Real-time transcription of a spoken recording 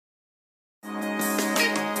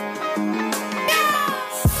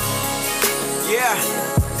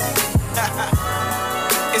Yeah.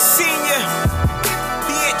 It's senior.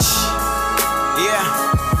 Bitch. Yeah.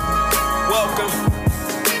 Welcome.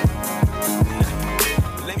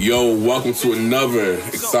 Yo, welcome to another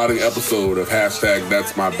exciting episode of Hashtag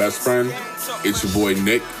That's My Best Friend. It's your boy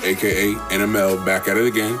Nick, aka NML, back at it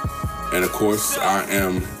again. And of course, I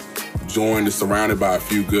am joined and surrounded by a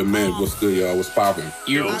few good men. What's good, y'all? What's poppin'?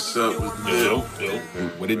 Yo, what's up? Yo.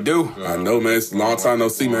 What it do? I know, man. It's a long time no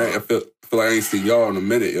see, man. I feel like I ain't seen y'all in a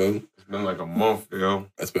minute, yo. It's been like a month, yo.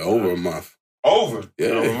 It's been over a month. Over?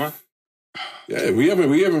 Yeah. Yeah, we haven't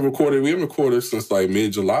recorded since like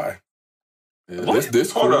mid-July. Yeah,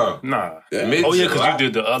 this Hold up. Nah. Yeah. Oh, yeah, because you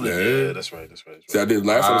did the other. Yeah, that's right. See, I did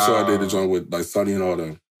last episode. I did the joint with like Sonny and all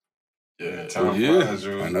them. Yeah, time flies,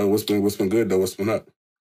 yo. I know what's been good though. What's been up?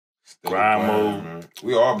 Grind mode. Man.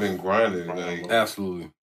 We all been grinding, like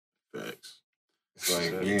Absolutely. facts. It's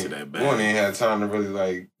like we to that bag. ain't had time to really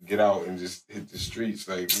like get out and just hit the streets.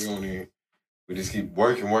 Like we just keep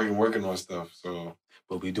working on stuff. So,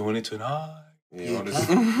 But we doing it tonight. yeah,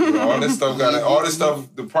 all this stuff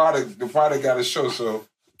the product got to show. So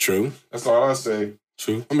True. that's all I say.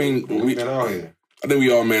 True. I mean, We've been out here. I think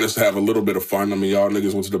we all managed to have a little bit of fun. I mean, y'all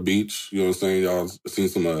niggas went to the beach. You know what I'm saying? Y'all seen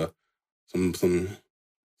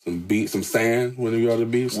some sand when you were at the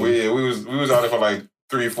beach. Well, yeah, we was out there for like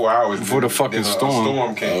 3-4 hours Before the fucking storm. A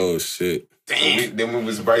storm came. Oh shit! Damn. Then we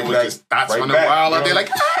was right back. Thoughts right running back, wild you out there, know? like,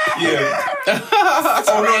 Yeah.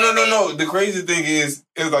 Oh no! The crazy thing is,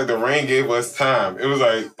 it was like the rain gave us time. It was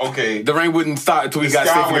like, okay, The rain wouldn't start until we the got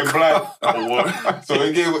sky safe in went the black. car. So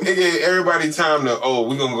it gave everybody time to,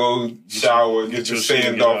 we gonna go shower, get your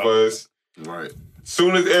sand off us. right.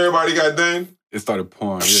 Soon as everybody got done, It started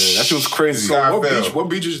pouring. Yeah, that shit was crazy. So What fell.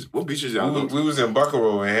 beaches y'all go to? we was in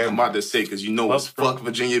Buckaroo and I'm Hampton. about to say, because you know it's fuck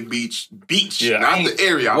Virginia Beach, Yeah, not I ain't- the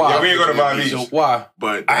area. Wow. Yeah, we ain't gonna buy Virginia beach. Why?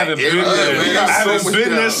 But I haven't that been area, there. man, got I haven't so much been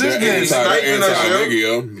there down. since They're then. sniping us, anti-nigga,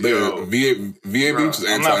 yo. Yo. VA Beach is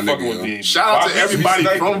I'm not fucking anti-nigga, with yo. VA. Shout out Bob to Beach, everybody we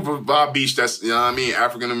sniping. from Bob Beach. That's, you know what I mean,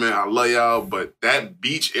 African American. I love y'all, but that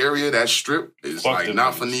beach area, that strip, is Fuck like them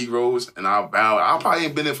not niggas. for Negroes. And I probably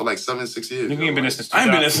ain't been there for like 7-6 years. You ain't been there since I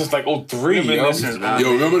ain't been there since like 03, You've been yo. there since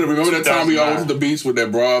Yo, remember that time we all 2009. went to the beach with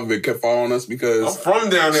that bra that kept following us I'm because from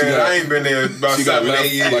down there. She got- I ain't been there about she got 7-8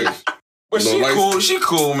 left years. like. But she Little cool. She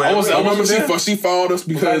cool, man. I remember there? she followed us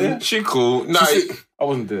because She cool. Nah, she said- I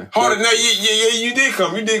wasn't there. harder. Nah, yeah, you did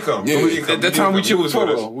come. Yeah, You did come. That time we You chilled was with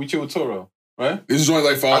with Toro. us. We chilled with Toro, right? this joint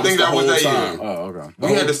like followed I think us the that was whole that year. time. Oh,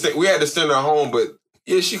 okay. We had to send her home, but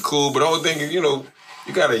yeah, she cool. But the whole thing is, you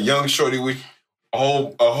got a young shorty with a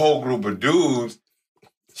whole group of dudes.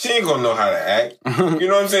 She ain't gonna know how to act. You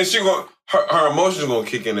know what I'm saying? Her emotions gonna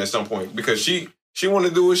kick in at some point because she want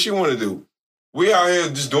to do what she want to do. We out here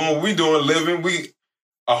just doing what we doing, living. We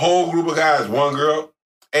a whole group of guys, one girl.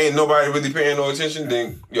 Ain't nobody really paying no attention.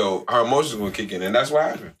 Then her emotions gonna kick in, and that's what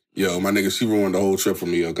happened. Yo, my nigga, she ruined the whole trip for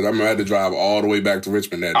me, yo. Because I remember I had to drive all the way back to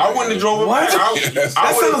Richmond that day. I wouldn't have drove her What? back. Yes. I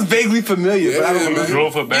That would've- sounds vaguely familiar, but I don't Yeah, remember. man.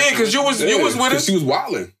 Drove her back. Yeah, because you was with 'cause us. she was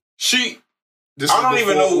wilding. This I is don't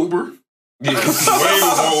even before know. Uber. Yeah, way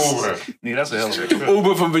over. Yeah, that's a hell of a trip.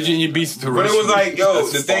 Uber from Virginia Beach to But it was like,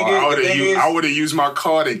 the thing is, I would have used my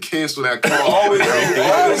card and canceled that call. Always-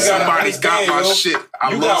 always Somebody got my yo. shit.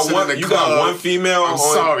 I you lost got one. it in the You club. got one female. I'm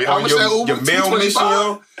sorry. How on much your, that Uber? your mail mission,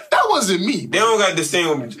 yo. That wasn't me. They don't got the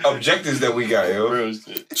same objectives that we got, yo. Real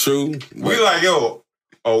shit. True. We like, yo.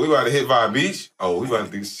 Oh, we about to hit Vibe Beach. Oh, we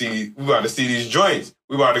about to see these joints.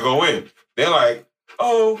 We about to go in. They're like,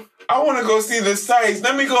 oh, I want to go see the sights.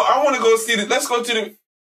 Let me go. I want to go see let's go to the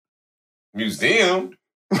museum.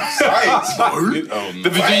 Sights. the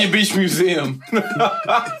Virginia Beach Museum.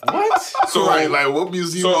 What? So like what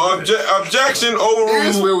museum? So objection overruled.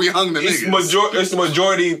 Here's where we hung the It's niggas. it's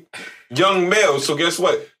majority young males. So guess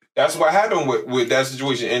what? That's what happened with that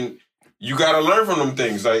situation. And you got to learn from them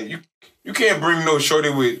things. Like you can't bring no shorty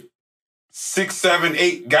with 6, 7,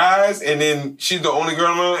 8 guys, and then she's the only girl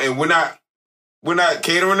around, and we're not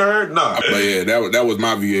catering to her. Nah. But yeah, that was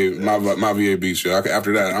my VA my VA beach, yo.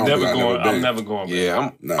 After that, I don't think I've never been. I'm never going back. Yeah,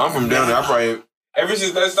 I'm from down there. I probably ever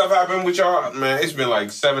since that stuff happened with y'all, man. It's been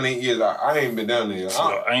like 7, 8 years. I ain't been down there.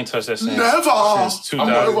 I ain't touched that since Never. since I'm on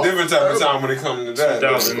a 2000, different type of time when it comes to that.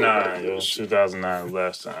 2009. Yo, 2009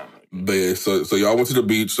 last time. But yeah, so y'all went to the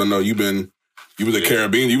beach. So no, you was a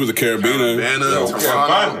Caribbean. You was a Caribbean. Toronto.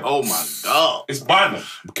 Caribbean. Oh my God. It's Bonna.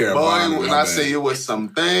 Caribbean. Boy, when I say it was some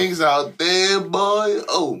things out there, boy,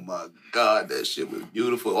 oh my God, that shit was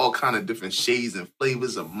beautiful. All kind of different shades and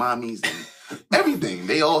flavors of mommies and everything.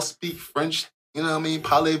 They all speak French You know what I mean?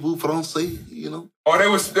 Parlez-vous français, you know? Oh, they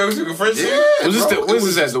was speaking French? Yeah. Was this bro, what's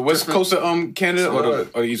this at? The west coast of Canada or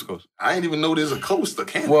What? the east coast? I ain't even know there's a coast of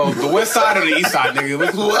Canada. Well, the west side or the east side, nigga.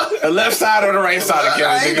 What? The left side or the right side of I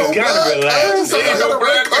Canada, ain't nigga. no You gotta blood. relax. I ain't no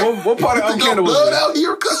blood. What part of You got Canada was blood it? out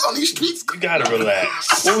here, cuz, on these streets. You gotta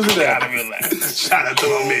relax. What was it at? Gotta relax. Shout out to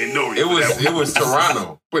my man Nori. It was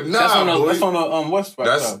Toronto. But nah, That's on the boy. west side.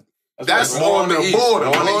 That's- That's More on on the the east, border,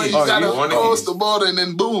 more on the boy. east. You Oh, gotta you on the cross east. the border and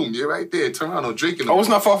then boom, you're right there. Toronto, drinking. Oh, it's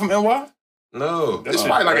not far from NY? No. It's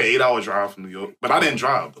probably like an 8-hour drive from New York, but I didn't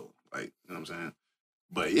drive though. Like, you know what I'm saying?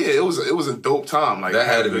 But yeah, it was a dope time. Like, That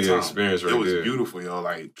I had to a good be an experience right It was there. beautiful, yo.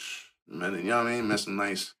 Like, man, you know what I mean? Met some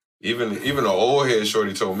nice. Even the old head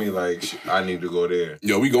shorty told me, like, I need to go there.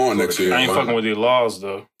 Yo, we going next year. I ain't fucking with your laws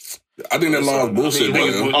though. I think that law is bullshit, I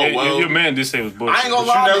mean, bro. Oh, well. Your man did say it was bullshit. I ain't gonna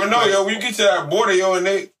But lie. you never know, like- yo. When you get to that border, yo, and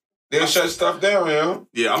they'll shut stuff down, yo.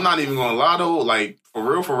 Yeah, I'm not even gonna lie though. Like, for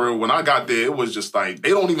real, when I got there, it was just like, they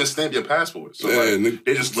don't even stamp your passport. So, Yeah, like, nigga.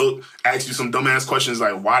 they just look, ask you some dumbass questions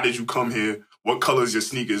like, why did you come here? What color's your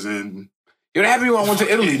sneakers in? Yo, that happened to me when I went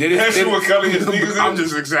to Italy. Ask you what color your sneakers I'm is.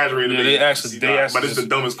 just exaggerating. Yeah, they asked but it's the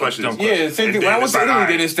dumbest question. dumb Yeah, same thing. When I went to Italy,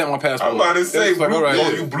 they didn't stamp my passport. I'm about to say, It's like, blue, all right. yo,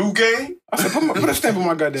 you blue game? I said, put a stamp on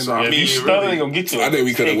my goddamn So, I mouth. If mean, you it spell it, really- they gonna get you. I think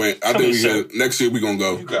we could have went. I think we could. Next year we gonna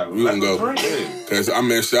go. You got We gonna go. Yeah. Cause I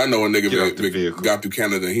mean, shit, I know a nigga Get off the that vehicle. got through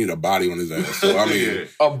Canada and he had a body on his ass. So I mean, Yeah.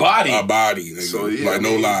 A body. a body, nigga. So, yeah, like no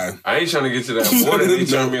I mean- lie. I ain't trying to get to that border. They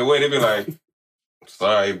turn me away. They be like,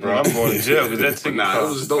 sorry, bro. I'm going to jail because that But ticket nah, it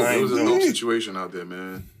was dope. I It ain't was a doing dope it. situation out there,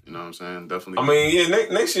 man. You know what I'm saying? Definitely. I mean, yeah,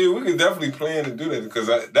 next year we could definitely plan to do that because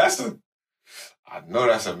I know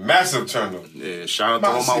that's a massive turn up. yeah, shout out to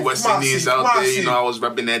all my West Indians out there. You know, I was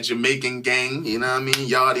repping that Jamaican gang. You know what I mean?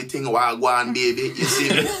 Y'all, they think Wagwan David. You see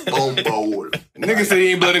me? Boom, bowl. Nigga said he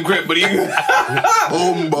ain't blood and grip, but he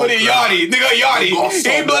Boom, bowl. but he a yachty. Nigga a yachty. He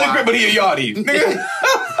ain't blood and grip, but he a yachty. Nigga.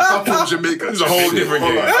 I'm from Jamaica. It's a whole different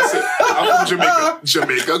game. I'm from Jamaica.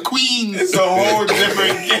 Jamaica Queens. It's a whole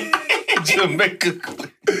different game. Jamaica.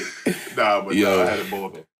 Nah, but Yo. I had a ball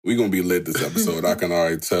though. We gonna be lit this episode. I can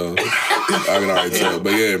already tell.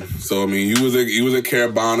 But yeah, so I mean, you was at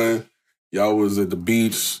Carabana. Y'all was at the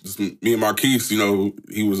beach. Just me and Marquise. You know,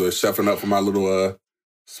 he was chefing up for my little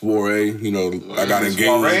soiree. You know, I got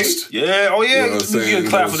engaged. Yeah, oh yeah. You know what I'm You saying? get a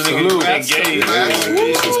clap for the nigga Salute. engaged. Yeah,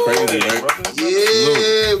 it's crazy, right?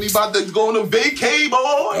 Yeah, we about to go on a vacay, boys.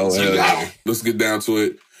 Oh, hell yeah. Let's get down to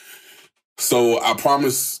it. So I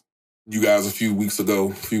promised you guys a few weeks ago,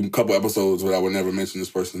 couple episodes, where I would never mention this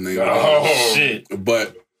person's name. Oh shit.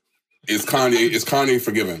 But is Kanye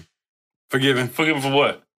forgiven? Forgiven. Forgive him for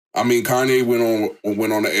what? I mean, Kanye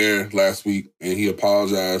went on the air last week and he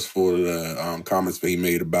apologized for the comments that he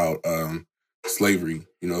made about slavery.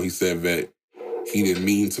 You know, he said that he didn't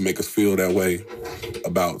mean to make us feel that way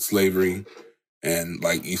about slavery, and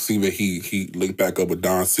like you see that he linked back up with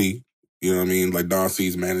Don C. You know what I mean? Like Don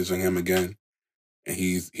C's managing him again, and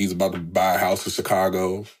he's about to buy a house in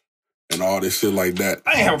Chicago and all this shit like that.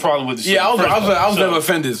 I ain't have a problem with the shit. Yeah, I was So, never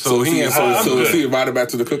offended, so he ain't. I'm So good. is he invited back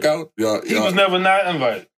to the cookout? He was never not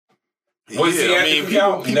invited. Was he at the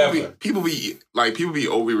cookout? Never. people be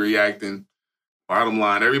overreacting. Bottom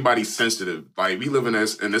line, everybody's sensitive. Like, we live in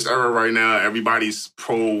this era right now. Everybody's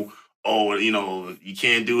pro. Oh, you know, you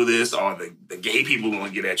can't do this, or the gay people gonna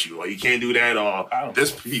get at you, or you can't do that, or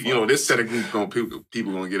this set of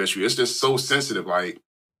people gonna get at you. It's just so sensitive. Like,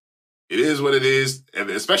 it is what it is. And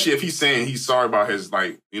especially if he's saying he's sorry about his,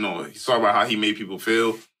 like, you know, he's sorry about how he made people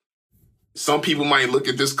feel. Some people might look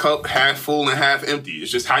at this cup half full and half empty.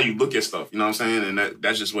 It's just how you look at stuff. You know what I'm saying? And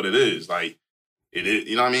that's just what it is. Like, it is.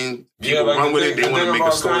 You know what I mean? People like run with it. the They want to thing make a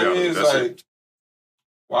about story out of Kanye it. is, That's like, it.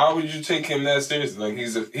 why would you take him that seriously? Like,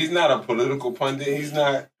 he's not a political pundit. He's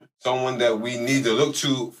not someone that we need to look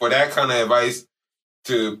to for that kind of advice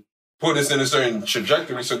to put us in a certain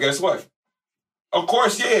trajectory. So guess what? Of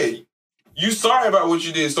course, yeah, you sorry about what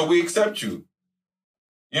you did, so we accept you.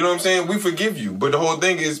 You know what I'm saying? We forgive you. But the whole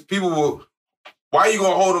thing is, people will. Why are you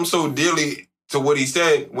gonna hold him so dearly to what he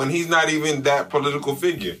said when he's not even that political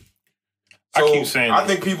figure? So I keep saying I that.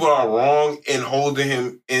 think people are wrong in holding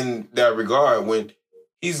him in that regard when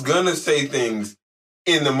he's gonna say things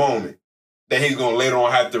in the moment that he's gonna later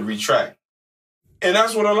on have to retract. And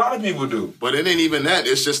that's what a lot of people do. But it ain't even that.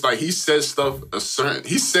 It's just like he said stuff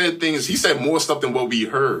he said more stuff than what we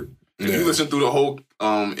heard. If you listen through the whole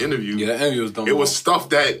interview, Yeah, that interview was dumb. it was stuff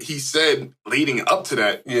that he said leading up to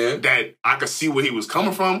that Yeah. that I could see where he was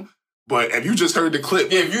coming from. But if you just heard the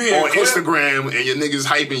clip if you hear on a clip, Instagram and your niggas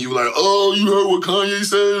hyping you like, oh, you heard what Kanye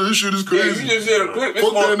said? This shit is yeah, crazy. you just hear the clip.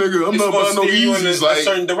 Fuck that nigga. I'm not buying no you in a Yeezys. Like,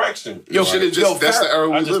 certain direction. yo, shit is just, that's the era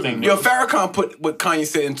we I just live think- in. Yo, Farrakhan put what Kanye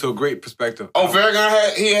said into a great perspective. Oh,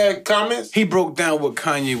 Farrakhan had comments. He broke down what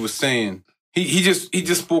Kanye was saying. He just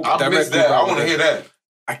spoke I directly. missed that. about I want to it. hear that.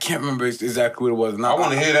 I can't remember exactly what it was. I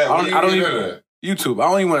want to hear that. I don't hear even that. YouTube. I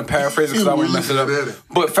don't even want to paraphrase it because I want to mess it up.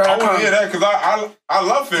 But I want to hear Farrakhan, that because I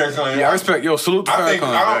love Farrakhan. yeah, I respect. Yo, salute to I think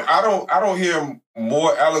Farrakhan. I don't hear him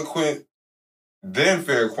more eloquent than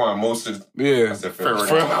Farrakhan most of the Yeah. I said Farrakhan.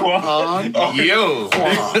 Farrakhan. Yo.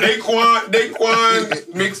 Daquan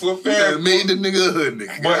mixed with That Farrakhan. made the nigga a hood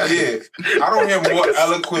nigga. But yeah, I don't hear more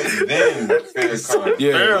eloquent than Farrakhan.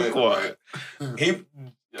 Yeah. But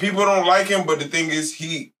people don't like him, but the thing is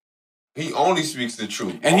he only speaks the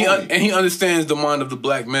truth. And Only. he understands the mind of the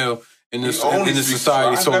black male in this He only in this speaks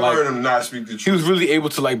society. the truth. So I've never heard like him not speak the truth. he was really able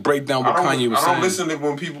to like break down what Kanye was I saying. don't listen to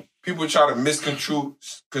when people try to misconstrue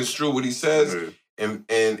what he says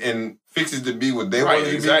and fix it to be what they want Right,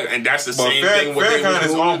 it to exactly. be. And that's the But same thing what they Farrakhan was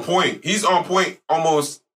is doing. on point. He's on point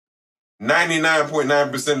almost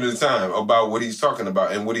 99.9% of the time about what he's talking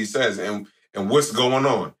about and what he says and what's going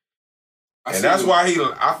on. And that's why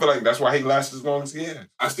I feel like that's why he lasts as long as he has.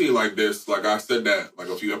 I see it like this. Like I said that like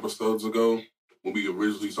a few episodes ago when we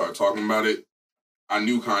originally started talking about it. I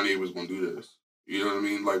knew Kanye was going to do this. You know what I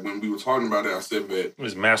mean? Like when we were talking about it, I said that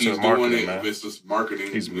He's master he's of doing marketing, it. man. It's just marketing.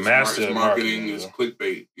 He's It's master of marketing, It's yeah.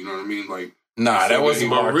 clickbait. You know what I mean? Like Nah, that wasn't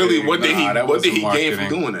But marketing. really, what did Nah, that what did he wasn't gain from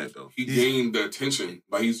marketing. doing that though? he gained the attention.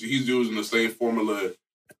 Like he's using the same formula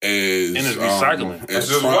as And it's recycling. As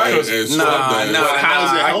just Trump- white. as Nah, Trump does. nah, How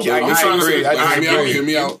is it nah, helping? I I'm trying to agree. say- I Hear me out. disagree. Hear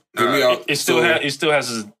me out. Hear me out. It still has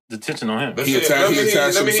his attention on him. Let's He see. attached- Let he me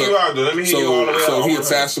attached hear you himself- out, though. Let me hear you all the way out. So he Hold on.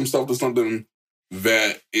 attached himself to something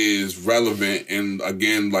that is relevant, and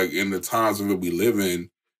again, like in the times that we live in,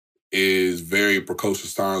 is very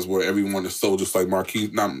precocious times where everyone is so just like Marv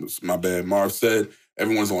said,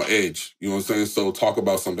 everyone's on edge. You know what I'm saying? So talk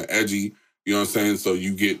about something edgy. You know what I'm saying? So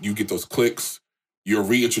you get those clicks. You're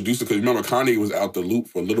reintroducing because remember Kanye was out the loop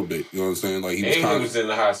for a little bit. You know what I'm saying? Like he was And kind he was of in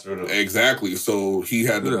the hospital. exactly. So he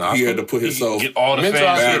had Was it to put He himself get all the Mental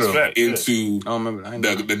fans hospital. respect. Yeah. into I don't remember. I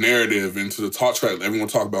know. the narrative, into the talk track. Everyone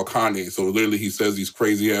talk about Kanye. So literally he says these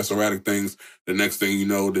crazy ass erratic things. The next thing you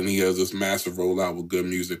know, then he has this massive rollout with good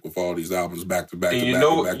music with all these albums back to back. And to you back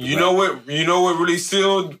know, to back to you back. know what really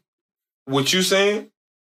sealed what you saying?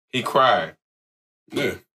 He cried.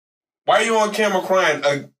 Yeah. Why are you on camera crying?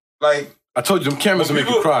 Like, I told you, them cameras will When make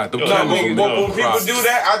you people- cry. Them Yo, no, cameras will when, make when you people cry. do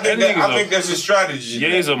that, I That think that's a strategy.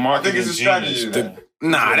 Ye is a I think marketing it's a strategy. genius. man.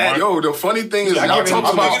 Nah, that Yo, the funny thing is, Yeah, I y'all give him-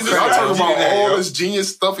 talking I about think it's a strategy all yo. this genius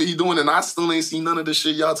stuff that he doing, and I still ain't seen none of the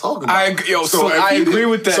shit y'all talking about. I agree, yo, so if I he agree did-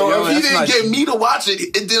 with that. So yo, if he that's didn't not- get me to watch it,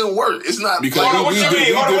 it didn't work. It's not Because Hold on, what we you did- mean?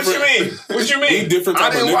 we Hold on, what you different- mean? What you We mean? different I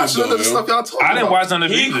type didn't of watch niggas, none of the though, stuff yo. y'all talking I didn't about. watch none of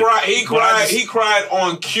He it. cried. He cried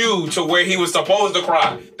on cue to where he was supposed to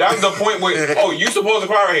cry. That was the point where, oh, you supposed to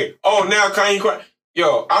cry right here. Oh, now Kanye cry.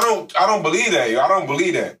 Yo, I don't believe that. Yo, I don't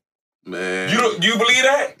believe that. Man, You believe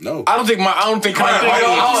that? No. I don't think Kanye. I'm Hold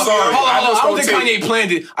sorry. on. I don't think gonna Kanye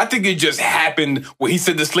planned it. I think it just happened where he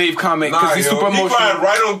said the slave comment because Nah, he's yo, super he emotional. cried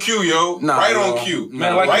right on cue, yo. Nah, right yo. on cue.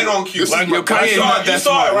 Man, like- right on cue. like- Yo, Kanye is not that you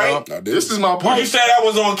saw smart, it, right? yo. I did. this is my Would you point. say that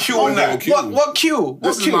was on cue or not? cue. What cue?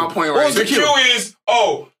 This is my point What right was The the here. cue cue? is,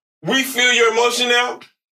 oh, we feel your emotion now.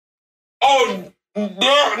 Oh,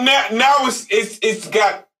 now it's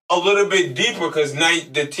got a little bit deeper because now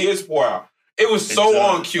the tears pour out. It was so Exactly.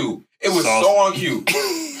 on cue. It was Saucy. so on cue.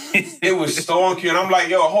 It was so on cue, and I'm like,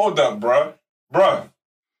 yo, hold up, bruh. Hold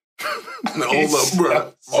up,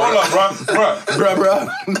 bro. Hold up, bruh.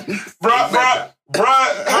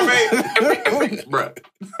 I mean, Bro.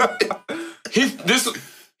 he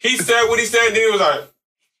said what he said, and then he was like,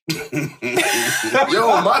 Yo,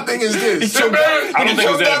 my thing is this. I don't think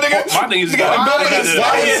it's that. My thing is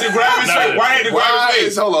why he had to grab his face? Why he had to grab his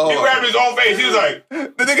face? Hold He on. grabbed his own face. He was like,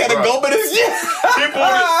 The nigga had to go, but it's he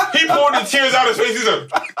poured the tears out of his face. He's like,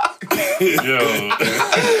 Yo,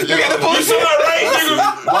 you saw that, right? Nigga?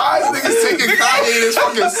 Why is niggas taking Kanye this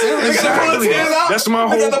fucking serious? Exactly. That's my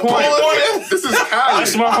whole point. This is Kanye.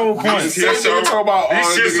 That's my whole point. Same nigga talk about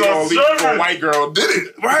This shit's nigga gonna leave for a absurd. white girl. Did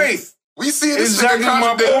it. right. We see this Exactly nigga my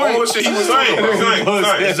contradict point. all the shit he was talking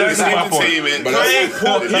about. Exactly my point. Entertainment. But He that's,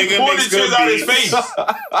 poured the tears out of his face.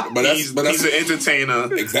 but that's He's an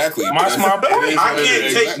entertainer. exactly. My point. I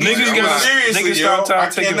can't take Niggas him got- seriously, niggas yo. gotta I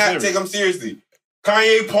take him cannot serious. take him seriously.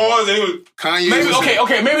 Kanye paused and it was Kanye. Maybe was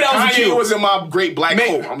maybe that was a Kanye cue. was in my great black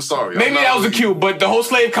Maybe- coat. I'm sorry. Maybe that was a cue, but the whole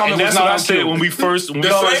slave comment And was that's what not I on said cue. when we first the slave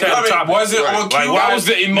had the comment topic. wasn't Right. on cue. Like, That was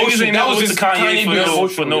the emotion. That was just Kanye bill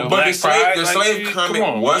for no but black the slave, pride. the Like, slave come comment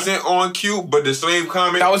on, wasn't on cue, but the slave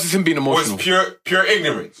comment That was just him being was emotional. pure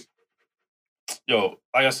ignorance. Yo,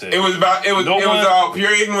 like I said, It was about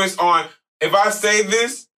pure ignorance on if I say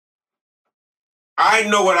this, I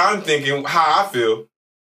know what I'm thinking, how I feel,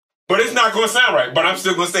 but it's not gonna sound right. But I'm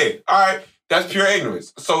still gonna say it. All right, that's pure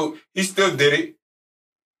ignorance. So he still did it,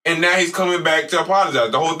 and now he's coming back to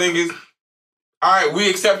apologize. The whole thing is, all right, we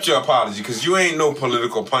accept your apology because you ain't no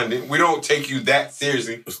political pundit. We don't take you that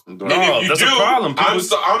seriously. no, And if you that's do, a problem. I'm That's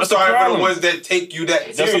sorry a for the problem. ones that take you that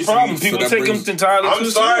That's seriously. a problem. People that take brings- him entirely I'm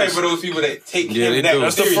too sorry serious. for those people that take Yeah, him they that do.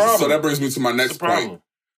 That's the seriously. problem. So that brings me to my That's next the problem. point.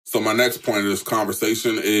 So my next point of this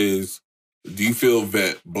conversation is: do you feel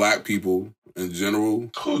that black people in general,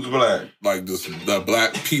 Who's black? like just the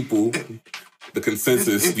black people, the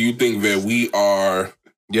consensus, do you think that we are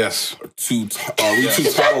Yes. too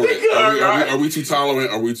tolerant? Are we too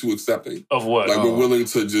tolerant? Are we too accepting? Of what? Like we're willing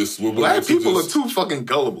to just Black people are too fucking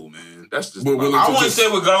gullible, man. That's just. We're willing I to wouldn't just-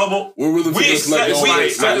 say we're gullible. We're willing to We just let accept, go. we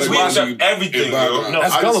accept, we accept everything, yo. No,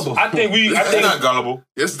 That's I gullible. I think we. I That's think not gullible.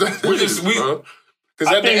 Yes, that We is, just- we- bro.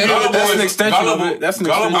 Because I at the think end of the that's day, an extension of it. That's an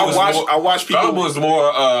extension. I watch people. Gullible is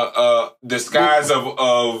more disguise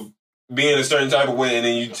of being a certain type of way, and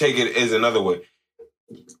then you take it as another way.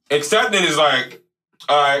 Accepting is like,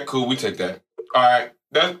 all right, cool, we take that. All right,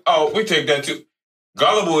 we take that too.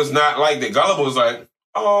 Gullible is not like that. Gullible is like,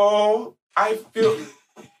 oh, I feel.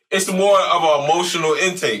 It's more of an emotional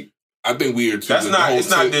intake. I think we are too. That's the not. whole It's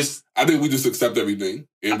not shit- this. I think we just accept everything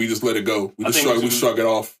and we just let it go. We I just think shrug. We shrug it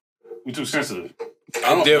off. we too sensitive.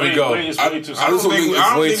 I don't. There we go. It's I- way too I just sensitive. don't think I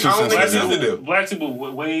don't way think too it's sensitive. sensitive. Black people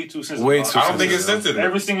way too sensitive. Way too I don't think it's sensitive. sensitive.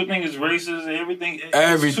 Every single thing is racist. Everything. It's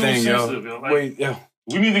Everything, too yo. sensitive, yo. Like, Wait, yo.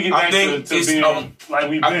 we need to get I back think to it's, being I like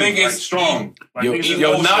we've been, think like it's strong. Like, Yo, niggas is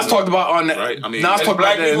Nas emotional. talked about on that. Right? I mean, Nas As talked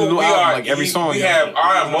black about that in the people, new we album, are. like every song. We yo. have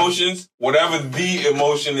our emotions, whatever the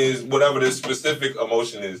emotion is, whatever the specific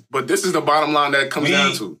emotion is. But this is the bottom line that it comes We-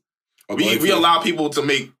 down to. We allow people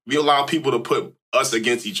to put us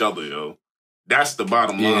against each other, yo. That's the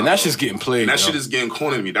bottom line. Yeah, and that's bro. just getting played. And that yo. shit is getting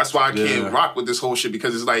corny to me. That's why I can't Yeah. rock with this whole shit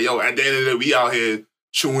because it's like, yo, at the end of the day, we out here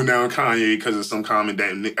chewing down Kanye because of some comment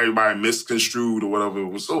that everybody misconstrued or whatever it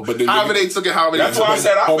was. So But then however niggas- they took it, however they That's took why I it.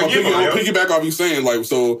 said I Hold on, forgive him. yo. piggyback off you saying like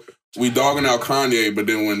so. We dogging out Kanye, but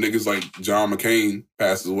then when niggas like John McCain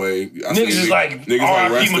passes away, I see Niggas is like, niggas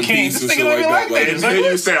R.I.P. rest in McCain. peace This and nigga shit don't even like that. Like, It's And then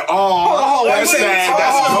you say, oh, wait, that's wait, sad.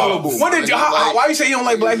 That's hold on. gullible. What did you? Why you say you don't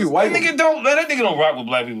like black people? Why That nigga don't. That nigga don't rock with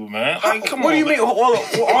black people, man. Like, come on. What do you mean? man. All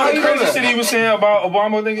the crazy shit he was saying about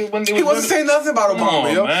Obama, nigga, when they He wasn't saying nothing about Come Obama,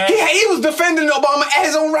 on, yo. man. He was defending Obama at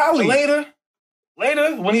his own rally.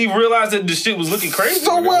 Later, when he realized that the shit was looking crazy.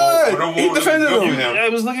 So what? Don't He want to defended go him. you now. Yeah,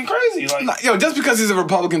 it was looking crazy. Like, Nah, yo, just because he's a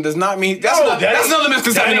Republican does not mean that's another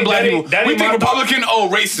misconception of black people. that We ain't think my Republican,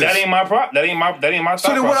 racist. that ain't my prop. That ain't my. So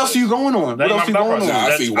then, what else are you going on? That What ain't else my you going thought on? Nah, I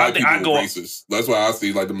That's- see white I think I people go- racist. That's why I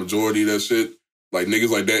see like the majority of that shit. Like niggas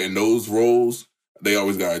like that in those roles, they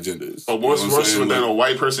always got agendas. But what's You know what I'm worse saying? than Like, a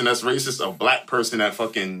white person that's racist? A black person that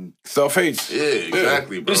fucking Self-hates. yeah,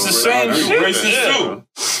 exactly, bro. It's the Bro, same I agree shit. with that Racist too. bro.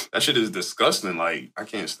 That shit is disgusting. Like I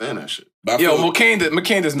can't stand that shit. but I Yo, feel-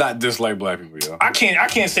 McCain does not dislike black people, yo. I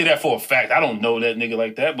can't say that for a fact. I don't know that nigga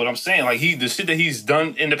like that, but I'm saying like the shit that he's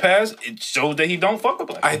done in the past, it shows that he don't fuck with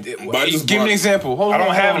black people. But I just Give me an brought- example. Hold I don't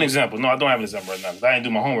on, have hold an on. example. No, I don't have an example right now because I didn't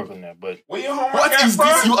do my homework on that. But Where your homework What at, is bro?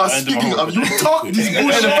 this you are I didn't do my speaking of? homework. You talk these And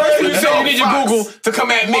bullshit. the first thing you say, you need your Fox. Google to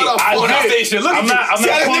come at me. What a I fuck. that station. Look I'm at not- you. I'm See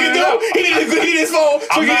not how this pulling nigga it do? up. He need his phone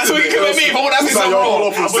so he not- can come at me for when I say He's like, something yo, wrong. hold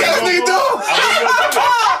on for a See how this nigga do?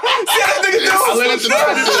 See how this nigga do?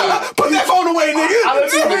 Put that phone away, nigga.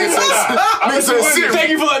 Nigga said Siri. Thank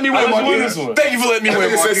you for letting me win, let you win Marquis. this one. Thank you for letting me win,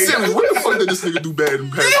 Nigga said Marquis. Siri. What the fuck did this nigga do bad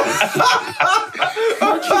in Paris?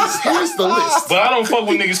 Here's the list. But I don't fuck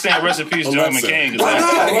with niggas saying rest in peace, John Alexa. McCain. Why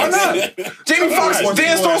not? Why not? Jamie Foxx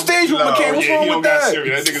danced on stage with McCain. What's wrong with that?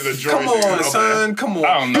 That nigga's a Come on, son. Come on.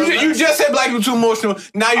 I don't know. You just said black people too emotional.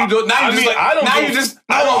 Now you do. Now I you just mean, like. I don't now give- you just.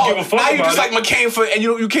 I don't give a fuck Now you about just it. like McCain for, and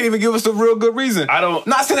you can't even give us a real good reason. I don't.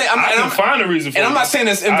 Not saying that. I can find a reason for it. And I'm not saying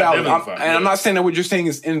that's I invalid. definitely find- And I'm not saying that what you're saying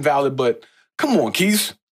is invalid. But come on,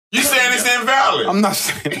 Keys. You saying it's invalid? I'm not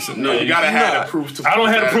saying it's No, you gotta have the proof. I don't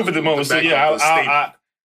have the proof at the moment. So back yeah, up the statement.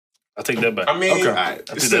 I'll take that back. I mean, Okay. All right,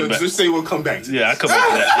 take that back. just say we'll come back to. Yeah, I come back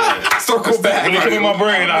to that. Yeah. circle back. When it come in my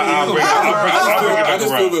brain, I'll bring it I back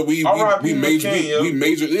just feel around. that we R.I.P. major, McCain, yo. we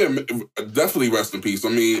major, yeah, definitely rest in peace. I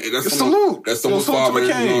mean, that's Salute. that's Yo, someone's salute to father. You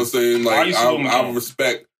know McCain. what I'm saying? Why Like you salute I McCain?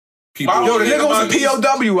 respect people. My Yo, the thing nigga was a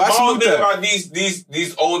about POW. I My whole salute thing that. about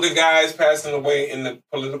these older guys passing away in the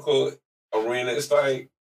political arena, it's like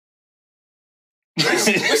we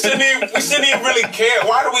shouldn't even really care.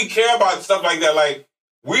 Why do we care about stuff like that? Like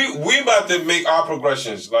we about to make our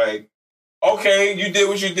progressions. Like, okay, you did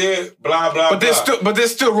what you did, blah blah. But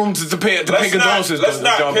there's still room to pay condolences. Let's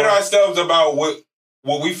not pit ourselves about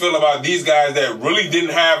what we feel about these guys that really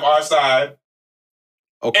didn't have our side,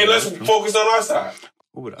 Okay, and let's focus on our side.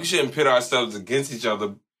 Hold up. We shouldn't pit ourselves against each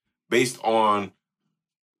other based on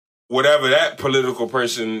whatever that political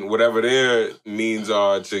person, whatever their means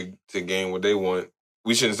are to gain what they want.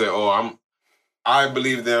 We shouldn't say, "Oh, I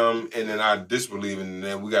believe them," and then I disbelieve, and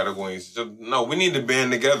then we got to go against each other. No, we need to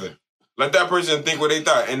band together. Let that person think what they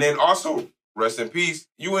thought, and then also rest in peace.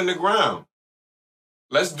 You in the ground.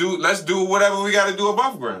 Let's do whatever we got to do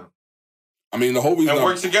above ground. I mean, the whole reason And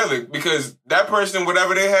work together, because that person,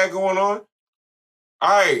 whatever they had going on, all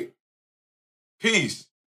right, peace.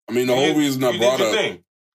 I mean, the whole reason I brought up thing.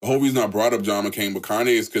 the whole reason I brought up John McCain with Kanye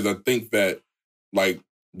is because I think that, like,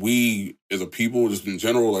 we as a people, just in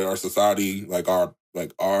general, like our society, like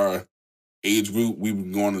our age group, we've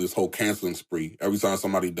been going on this whole canceling spree. Every time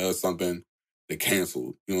somebody does something, they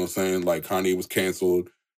canceled. You know what I'm saying? Like Kanye was canceled.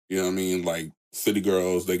 You know what I mean? Like City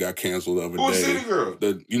Girls, they got canceled the other day. Who's City Girl?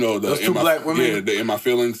 Those two black women? Yeah, In My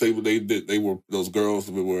Feelings, they were those girls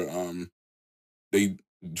that were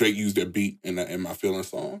Drake used their beat in the In My Feelings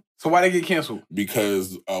song. So why they get canceled?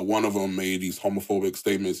 Because one of them made these homophobic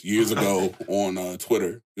statements years ago on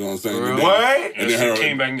Twitter. You know what I'm saying? And then- What? And then she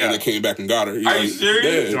came back and got and her. they came back and got her. Are you serious?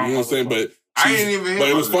 Yeah, you know what I'm saying? But I didn't even hear But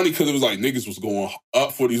it was about funny because it was like niggas was going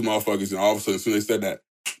up for these motherfuckers, and all of a sudden, as soon as they said that,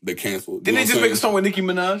 they canceled. Didn't You they know just what make I'm a song with Nicki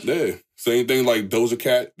Minaj? saying? Yeah. Same thing like Doja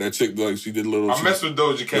Cat. That chick, like, she did a little... I messed with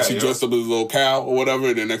Doja Cat. She dressed up as a little cow or whatever,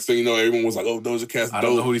 and the next thing you know, everyone was like, oh, Doja Cat's dope. I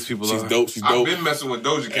don't know who these people She's are. dope. She's I've dope. been messing with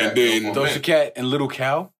Doja Cat. And then- Doja Cat and Little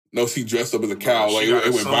Cow? No, she dressed up as a cow. She Like, got it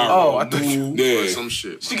a went song. viral. Oh, I thought you... Yeah. Some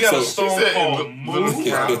shit. She got a So- song said called Little Move,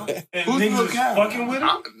 Cow. and Who's niggas Little was Cow? fucking with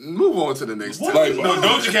her. Move on to the next What? topic. No,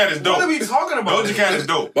 Doja Cat is dope. What are we talking about? Doja Cat is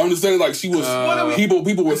dope. But I'm just saying, like, she was...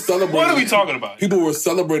 people were celebrating... What are we talking about? People were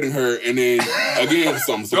celebrating her, and then, again,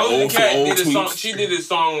 some Doja old Cat did a tweets. song. She did a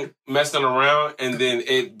song messing around, and then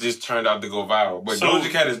it just turned out to go viral. But So, Doja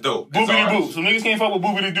Cat is dope. It's Boobity alright. boo. So niggas can't fuck with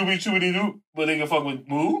boobity doobity choobity doo, but they can fuck with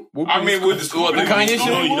moo. I mean, with the school, The Kanye shit?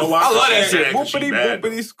 You know why? I love that She's shit. bad 'cause she Whoopity bad.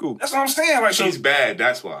 whoopity scoop. That's what I'm saying. Like, She's so, bad,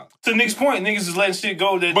 that's why. to Nick's point, niggas is letting shit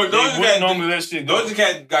go that But they Doja wouldn't Cat, normally let shit go. Doja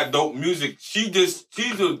Cat got dope music. She's just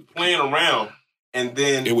playing around, and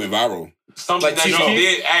then It went viral. something Like that Chief she Keef?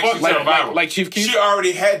 did actually turn viral. Like Chief Keef? She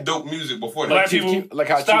already had dope music before that. Black Chief people, Keef- like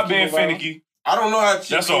how stop Chief being Keef went viral? finicky. I don't know how Chief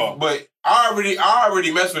That's Keef, all. but I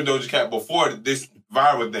already messed with Doja Cat before this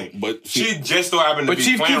viral thing. But She just so happened to But be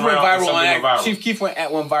Chief playing Keef went around and viral something went on viral. Chief Keef went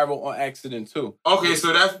viral on accident too. Okay,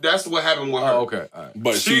 so that's what happened with her. Oh, okay. All right.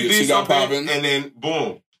 but She she did got something, popping. and then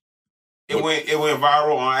boom, it What? went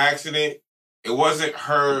viral on accident. It wasn't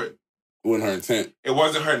her. With her intent. It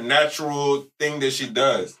wasn't her natural thing that she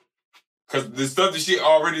does. Because the stuff that she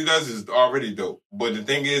already does is already dope. But the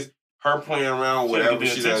thing is, her playing around with whatever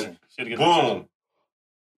she does, boom,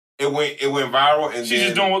 it went viral, and She's then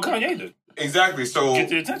just doing what Kanye did. exactly. So Get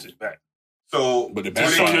the attention back. But the when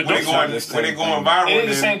best they, part- when they going viral, It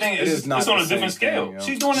is the then same thing. It is not It's on the a different same thing, scale. yo.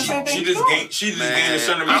 She's doing the same thing. she just gained a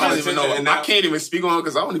certain amount I of don't even attention. know. And I now, can't even speak on her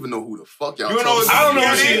because I don't even know who the fuck y'all You don't know talking I don't know Yeah,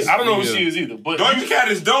 who she it is. is. I don't know who Yeah. she is either. But Doja Cat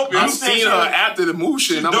is dope. I've You said seen her after the move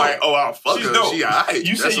shit, and I'm dope. like, oh, I'll fuck She's her. dope. She alright.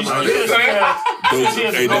 you said That's you about said it. she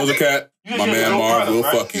has Hey, Doja Cat, You my said she has man a dope Marv product, will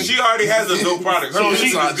right? fuck you. She already has a dope product. Her So music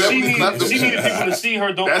she is good. needed people to see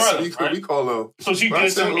her dope That's product. we Right? call her. So she Right,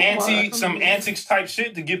 did some so- antics type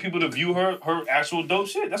shit to get people to view her actual dope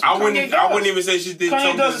shit. That's what I Kanye wouldn't does. even say she did Kanye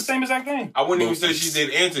something. does the same exact thing. I wouldn't even say she did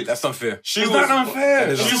antics. That's unfair. She It's was not unfair. That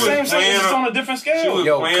is It's the unfair. same thing. It's just on a different She scale. was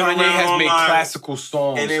Yo, playing Kanye around has made online, classical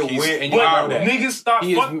songs. and it Keith, went and you know viral. that. Niggas stop.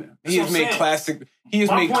 He fuck- has that's what I'm made saying. classic. He has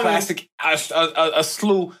My made point is- classic a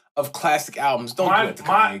slew of classic albums. Don't do My that to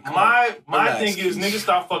Kanye. Come on. my Relax, thing is Keith. niggas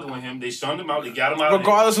stop fucking with him. They shunned him out. They got him out.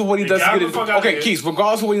 Regardless of what he They does to got get him the fuck out of okay, here. Keith.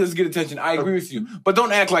 Regardless of what he does to get attention, I agree with you. But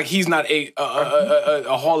don't act like he's not a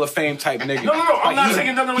Hall of Fame type nigga. No. I'm Like, not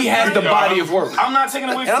taking nothing away He from has the Kanye. body of work, I'm not taking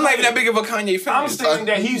away and from I'm not even Kanye. that big of a Kanye fan. I'm saying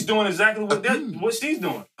that he's doing exactly what she's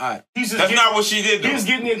doing. All right. He's just That's getting, not what she did, though. he's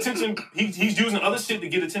getting the attention. He's using other shit to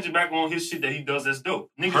get attention back on his shit that he does that's dope.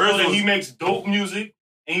 Niggas Hers know that was- he makes dope music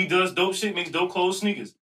and he does dope shit, makes dope clothes,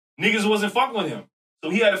 sneakers. Niggas wasn't fucking with him. So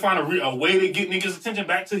he had to find a way to get niggas' attention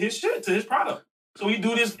back to his shit, to his product. So he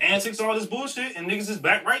do this antics, all this bullshit, and niggas is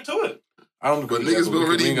back right to it. I don't. But niggas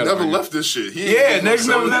already never left this shit. Niggas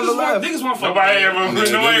never left. Niggas want fuck. Nobody ever.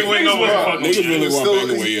 Nobody went nowhere. Niggas really want still,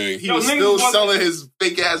 bang away. he was still selling his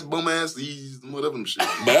fake ass bum ass whatever them shit.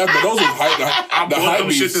 But those are hype. The hype them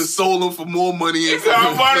shits and sold them for more money.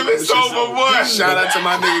 I bought them and sold for what? Shout out to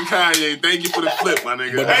my nigga Kanye. Thank you for the flip, my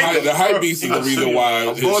nigga. But the hype beast is the reason why I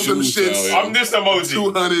bought them shits. I'm this emoji.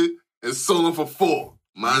 200 and sold them for 4.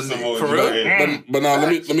 My nigga. For real? But now let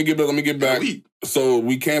me get back. So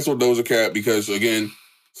we canceled Doja Cat because again,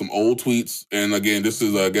 some old tweets, and again, this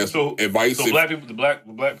is I guess advice. So black people, the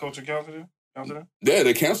black culture counted it? Yeah,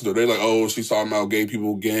 they canceled her. They're like, oh, she's talking about gay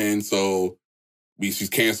people again, so she's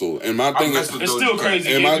canceled. And my thing is, it's still crazy.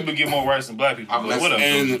 Gay people get more rights than black people. Whatever.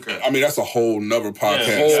 And I mean, that's a whole nother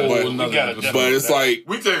podcast. But it's like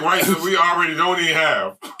we take rights that we already don't even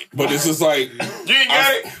have. But it's just like you ain't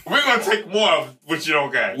got it. We're gonna take more of what you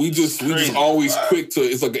don't got. We just always quick to.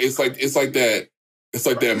 It's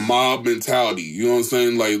like that mob mentality. You know what I'm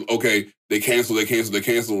saying? Like, okay, they cancel.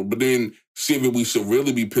 But then shit that we should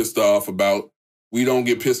really be pissed off about, we don't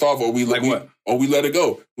get pissed off, or we let it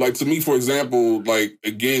go. Like, to me, for example, like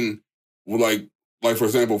again, like for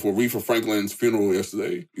example, for Aretha Franklin's funeral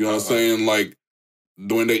yesterday, you know what I'm saying? Like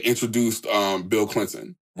when they introduced Bill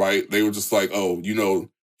Clinton, right? They were just like, oh, you know,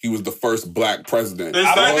 he was the first black president. They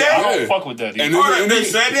said that? I don't fuck with that. And they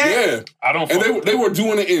said that? Yeah. I don't fuck with they were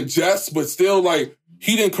doing it in jest, but still, like,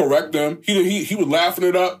 he didn't correct them. He was laughing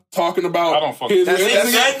it up, talking about. I don't fuck with that. They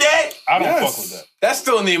said that? I don't fuck with that. That's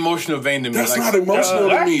still in the emotional vein to me. That's not emotional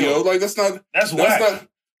to me, yo. Like, that's not. That's whack.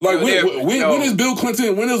 Like, when is Bill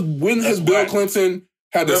Clinton? When has Bill Clinton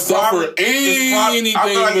had to suffer anything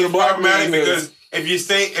with a black man? Because if you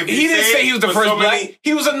say he didn't say he was the first black.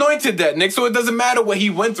 He was anointed that, Nick. So it doesn't matter what he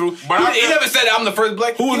went through. But he never said I'm the first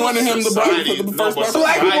black. Who anointed him the first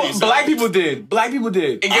black? Black people did. Black people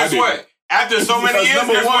did. And guess what? After so many years,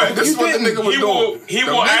 guess what? This is what the nigga was doing. He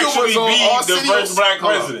will actually be the first black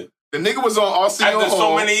president. The nigga was on Arsenio after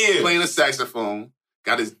so many years playing a saxophone.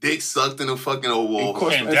 Got his dick sucked in the fucking Oval.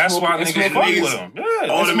 And that's why niggas fuck with him. Yeah,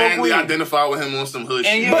 automatically identify with him on some hood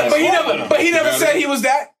shit. But he never said he was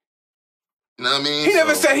that. You know what I mean? He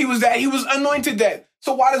never said he was that. He was anointed that.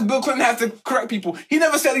 So why does Bill Clinton have to correct people? He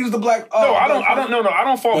never said he was the black. No, I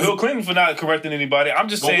don't fault Bill Clinton for not correcting anybody. I'm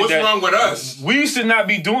just saying what's wrong with us? We should not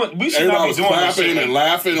be doing. We should not be doing this shit, and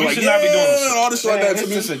laughing. We like, should not be doing this. All this like that to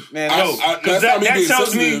me. Because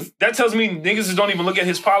that tells me niggas just don't even look at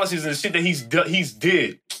his policies and the shit that he's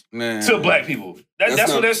did to black people.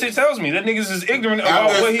 That's what that shit tells me. That niggas is ignorant about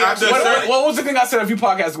what he. What was the thing I said a few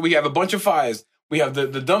podcasts ago? We have a bunch of fires. We have the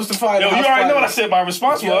dumpster fire. Yo, you already know what I said. My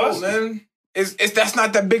response was, man. That's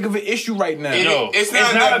not that big of an issue right now. It's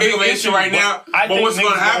not that big of an issue right now. But what's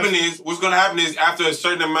going to happen is after a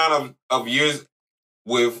certain amount of years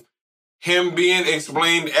with him being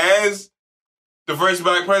explained as the first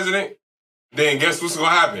black president, then guess what's going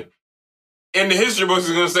to happen? In the history books,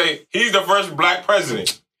 it's going to say he's the first black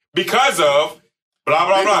president because of blah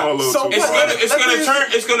blah blah. So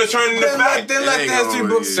it's gonna turn into fact. Then let the history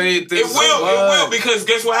book say it. It will because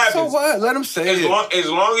guess what happens? So what? Let them say it. As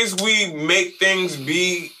long as we make things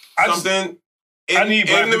be something. And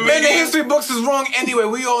the history books is wrong anyway.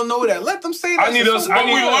 We all know that. Let them say that. We learn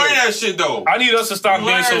that shit though. I need us to stop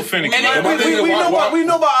being so finicky. And we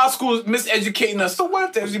know about our schools miseducating us. So what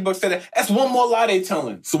if the history book said that? That's one more lie they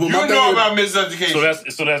telling. So you know about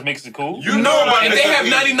miseducation. So that makes it cool. You know about if they have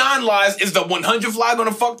 99 lies, is the 100th lie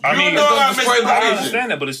gonna fuck? I mean, you know about miseducation. I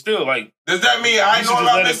understand that, but it's still like. Does that mean I know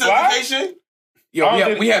about miseducation?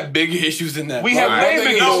 Yo, we have big issues in that. We have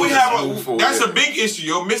big issues. That's a big issue,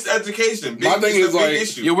 yo. Miseducation. My thing is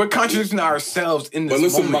like, yo, we're contradicting ourselves in this. But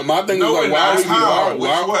listen, my thing is like,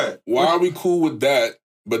 why are we cool with that?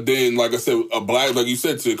 But then, like I said, a black, like you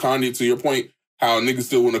said to Kanye, to your point, how niggas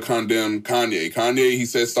still want to condemn Kanye. Kanye, he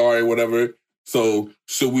said sorry, whatever. So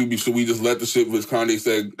should we just let the shit with Kanye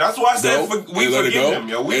said? That's why I said we forgive him,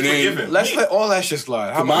 yo. We forgive him. Let's let all that shit slide.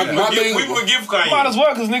 We forgive Kanye. Might as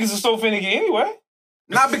well because niggas are so finicky anyway.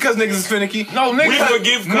 Not because niggas is finicky. No, niggas. We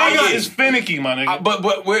forgive Kanye. Nigga is finicky, my nigga.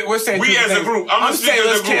 But we're saying we as a group. I'm saying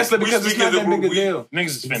let's cancel it because it's not that big a deal. Niggas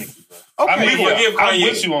is finicky. Okay, I mean, we forgive Kanye. I'm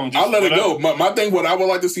with you on I'll let it go. My thing, what I would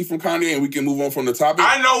like to see from Kanye, and we can move on from the topic.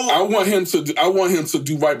 I know. I want him to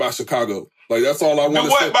do right by Chicago. Like that's all I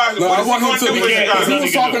want to say. I want him to. He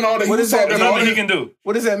was talking all that. What is that? Nothing he can do.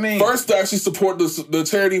 What does that mean? First, to actually support the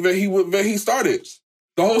charity that he started.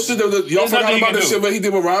 The whole shit that y'all forgot about the shit that he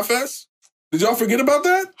did with Ron Fest. Did y'all forget about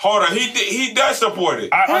that? Hold on, he does support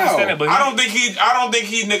it. I understand it, but I don't think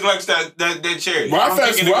he neglects that charity. Ron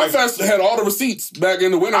Fest had all the receipts back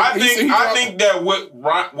in the winter. I think that what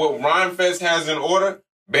Ron Fest has in order,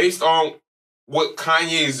 based on what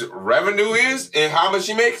Kanye's revenue is and how much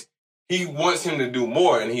he makes, he wants him to do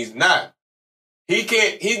more, and he's not.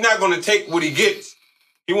 He's not going to take what he gets.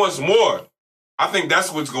 He wants more. I think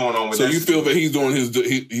that's what's going on with that. So you feel that he's doing his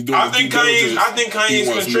I think Kanye's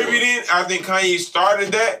contributing. More. I think Kanye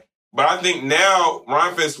started that, but I think now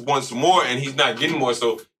Rhymefest wants more, and he's not getting more,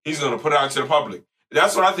 so he's going to put it out to the public.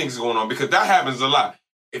 That's what I think is going on, because that happens a lot.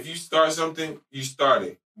 If you start something, you start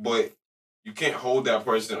it, but you can't hold that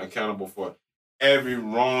person accountable for every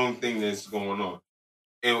wrong thing that's going on.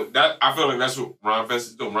 And that I feel like that's what Rhymefest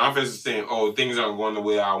is doing. Rhymefest is saying, oh, things aren't going the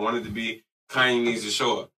way I wanted to be. Kanye needs to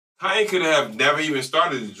show up. Kanye could have never even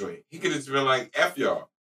started the joint. He could have been like, F y'all.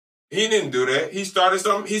 He didn't do that. He started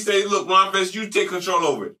something. He said, look, Rhymefest, you take control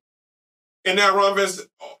over it. And now Rhymefest,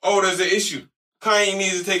 oh, there's an issue. Kanye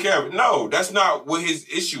needs to take care of it. No, that's not what his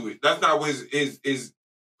issue is. That's not what his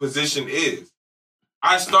position is.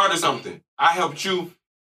 I started something. I helped you.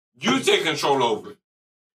 You take control over it.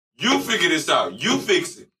 You figure this out. You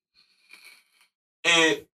fix it.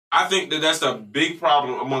 And I think that that's a big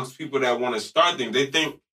problem amongst people that want to start things. They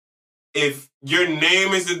think if your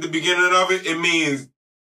name is at the beginning of it, it means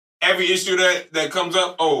every issue that comes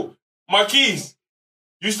up, oh, Marquise,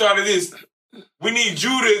 you started this. We need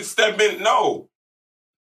you to step in. No.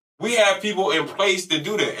 We have people in place to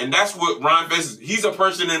do that. And that's what Rhymefest is. He's a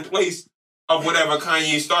person in place of whatever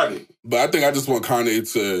Kanye started. But I think I just want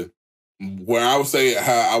Kanye to, where I would say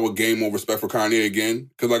how I would gain more respect for Kanye again.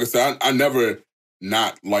 Because like I said, I never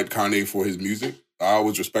not liked Kanye for his music. I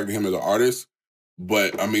always respected him as an artist.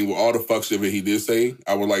 But, I mean, with all the fuck shit that he did say,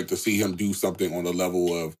 I would like to see him do something on the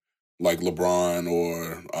level of, like, LeBron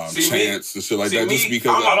or Chance and shit like that. Just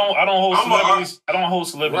because I don't hold celebrities. I don't hold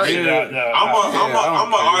celebrities. Right.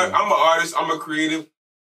 I'm an artist. I'm a creative.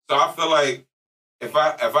 So I feel like if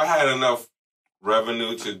I had enough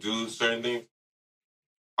revenue to do certain things,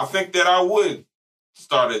 I think that I would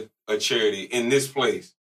start a charity in this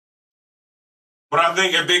place. But I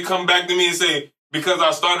think if they come back to me and say, because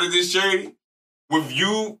I started this charity, with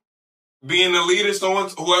you being the leader,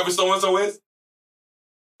 whoever so-and-so is,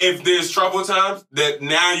 if there's trouble times, that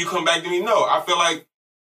now you come back to me, no. I feel like,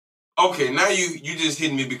 okay, now you just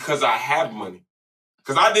hit me because I have money.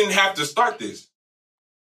 Because I didn't have to start this.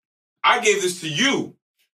 I gave this to you.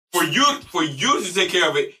 For you to take care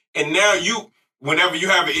of it. And now whenever you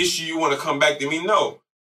have an issue, you want to come back to me, no.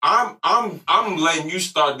 I'm letting you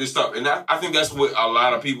start this up. And I think that's what a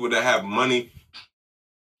lot of people that have money,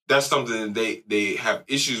 that's something that they have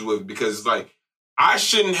issues with, because it's like, I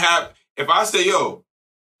shouldn't have, if I say, yo,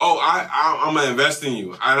 I'm going to invest in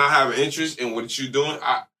you, and I have an interest in what you're doing,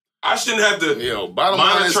 I shouldn't have to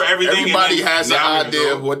monitor everything. Everybody has an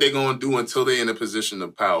idea of what they're going to do until they're in a position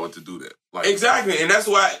of power to do that. Like, exactly, and that's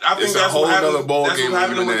why I think that's what happened. That's what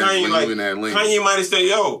happened with Kanye. Like, Kanye might have said,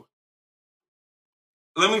 yo,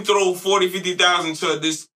 let me throw 40, 50,000 to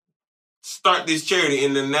this, start this charity,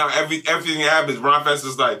 and then now everything that happens, Rhymefest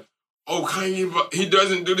is like, oh, Kanye, he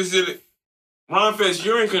doesn't do this. Rhymefest,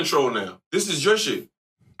 you're in control now. This is your shit.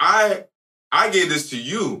 I gave this to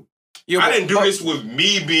you. Yeah, I didn't do this with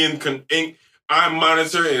me being I'm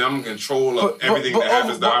monitoring and I'm in control of everything that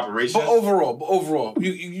happens to operations. But overall,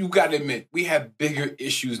 you got to admit, we have bigger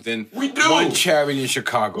issues than we do. One charity in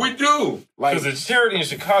Chicago. We do. Because the charity in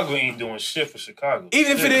Chicago ain't doing shit for Chicago.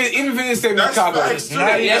 Even if it is saving Chicago,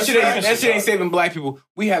 that shit ain't saving black people.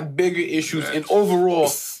 We have bigger issues, and overall,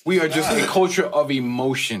 we are just a culture of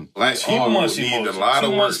emotion. Black people need a lot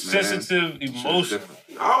of work, sensitive emotion.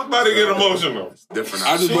 I was about to get emotional. It's different.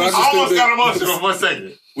 I almost got emotional for a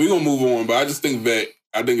second. We're going to move on, but I just think that,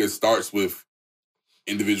 it starts with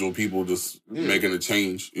individual people just making a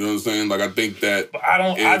change. You know what I'm saying? Like, I think that... But I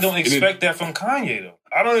don't expect that from Kanye, though.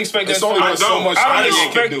 I don't expect that from... I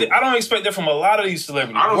don't expect that from a lot of these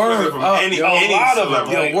celebrities. I don't expect that from any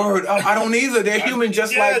celebrity. Word up. I don't either. They're human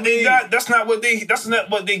just like me. That's not what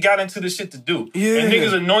they got into the shit to do. Yeah. And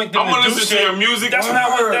niggas anoint them to do shit. To your music. That's not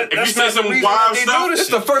what that... If you say some wild stuff, it's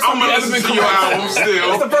the first time we've ever been to your album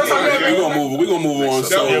still. It's the first time we're going to move on.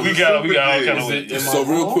 So, yeah, we got all kind of... So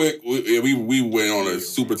real quick, we went on a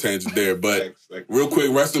super tangent there, but real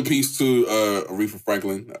quick, rest in peace to Aretha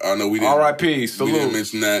Franklin. I know we didn't... R.I.P. Salute. We didn't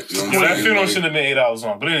mention that. You know that funeral shouldn't have been 8 hours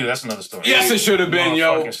long. But anyway, that's another story. Yes, it should have been,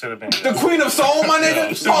 yo. The Queen of Soul, my nigga.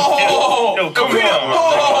 Yo, come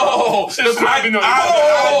on.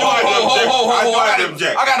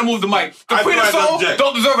 I gotta move the mic. The Queen of Soul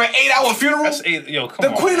don't deserve an 8-hour funeral.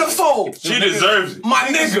 The Queen of Soul. She deserves it. My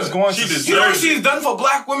nigga. She deserves it. You know what she's done for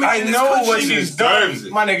black women in this country? What she's done.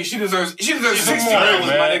 My nigga, she deserves 16 hours,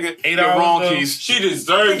 my nigga. 8 hours, wrong, Keys. She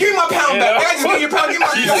deserves it. Give me my pound back. I just give you a pound. Give me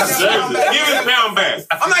my She deserves it. Give me the pound back. at?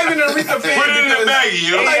 I'm not even an Aretha fan. Put it in the baggie,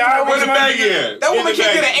 yo. Where the baggie at? That woman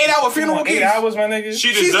can't get an 8-hour funeral. 8 hours, my nigga.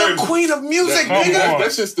 She's the queen of music, nigga.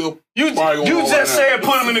 That shit's still. You just said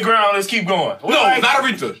put him in the ground. Let's keep going. No, not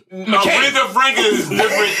Aretha. Aretha Franklin is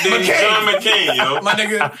different than John McCain, yo. My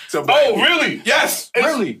nigga. Oh, really? Yes,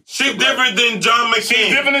 really. She's different than John McCain. She's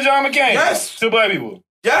different than John McCain. Yes. To black people.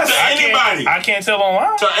 Yes. To anybody. I can't tell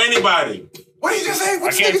online. To anybody. What did you just say?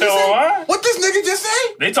 What I can't tell online. What this nigga just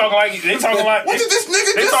say? They talking like. What did this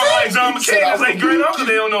nigga They just talking say? like John McCain. That's like great uncle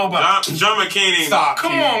they don't know about. John McCain ain't. Stop.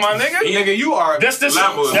 Come on, my nigga. Nigga, you are. That's the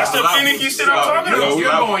finicky shit I'm talking about.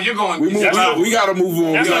 You're going. We gotta move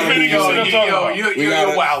on. That's the finicky shit I'm talking about.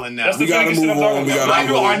 You're wilding now. That's the We gotta finicky shit I'm move on. talking We about.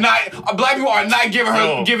 gotta Black people are not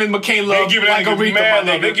giving McCain love. They giving that like nigga Aretha, mad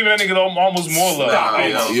my love. They nigga. giving that nigga almost more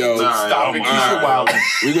love. Yo, Stop it. You should wilding.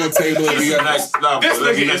 we gonna table it. This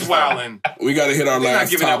nigga is wilding. We gotta hit our They're not last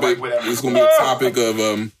giving that topic. right, whatever. It's gonna be a topic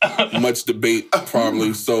of much debate,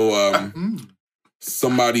 probably. So,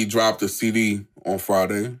 somebody dropped a CD on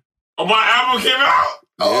Friday. Oh, my album came out?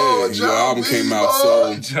 Yeah, your album came out.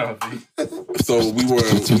 So we were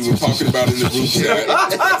talking about it in the group chat.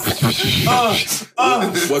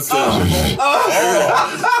 What's up? Come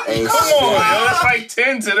on, yo. That's like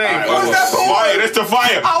 10 today. What was that fire? That's the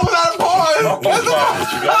fire. I was out of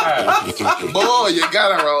pause. Boy, you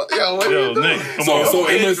got it wrong. Yo, what Yo, Nick, come on.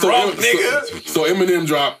 So Eminem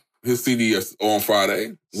dropped his CD on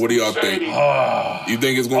Friday. What do y'all think? You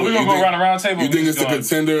think it's going? We gonna go around the round table. You think it's the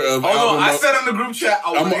contender of? Hold on, album? I said in the group chat.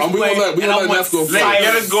 We gonna let Neff go first.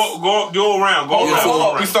 Let us go around. Go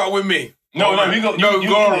around. We start with me. No, we go. You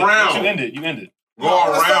go around. You end it. Go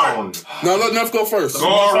around. No, let Neff go first.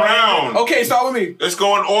 Go around. Okay, start with me. Let's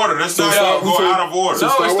go in order. Let's not go out of order. No,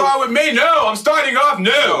 start with me. No, I'm starting off.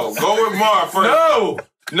 No. Go with Marv first.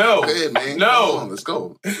 No. Hey, man. No. Come on, let's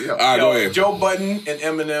go. Yeah. All right, go ahead. Joe Budden and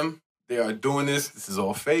Eminem, they are doing this. This is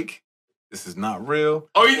all fake. This is not real.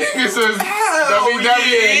 Oh, you think this is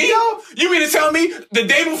WWE? You mean to tell me the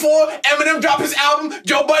day before Eminem dropped his album,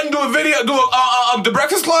 Joe Budden do a video, The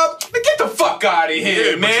Breakfast Club? Man, get the fuck out of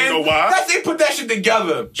here, man. But you know why? They put that shit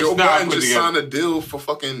together. Joe Biden just signed a deal for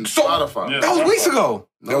fucking Spotify. Yeah. That was weeks ago.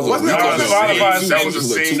 Wasn't That was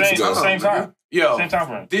the same time. Yo, Same time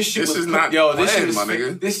frame. this shit This was is not yo. This planned, shit is my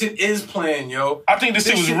nigga. This shit is planned, yo. I think this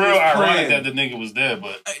shit was shit real is ironic planned. that the nigga was there,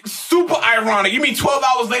 but Super ironic. You mean 12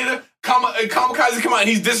 hours later, Kamikaze come out and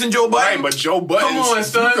he's dissing Joe Budden? Right, but Joe Buttons. Come on,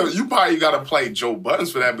 son. You probably got to play Joe Buttons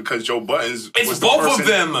for that because Joe Buttons. It's was the both person, of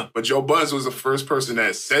them. But Joe Buttons was the first person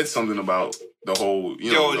that said something about the whole.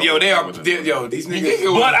 You know, Yo, these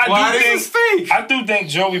niggas. But fake. I do think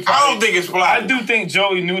Joey. I don't think it's fly. I do think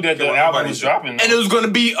Joey knew that the album was dropping. And it was gonna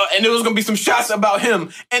be, some shots about him.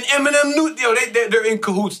 And Eminem knew, they're in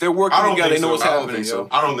cahoots. They're working together. They know what's happening.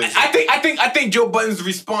 I don't think so. I think Joe Budden's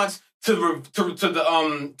response to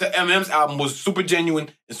Eminem's album was super genuine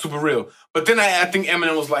and super real. But then I think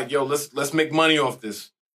Eminem was like, "Yo, let's make money off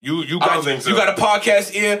this. You got a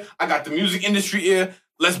podcast ear. I got the music industry ear.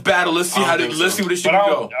 Let's battle. Let's see where this shit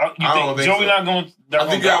go." You think Joey not going? I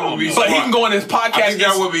think that would be But he can go on his podcast. I think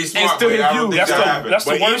that would be smart. And still his views. That's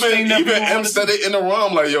the worst thing that even people M want to said do. it in the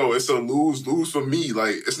realm like, "Yo, it's a lose for me.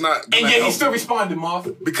 Like, it's not." And yet he still responded, Marv.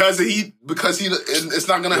 because it's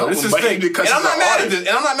not gonna help This him. is But fake. because And I'm he's not an mad at artist. this.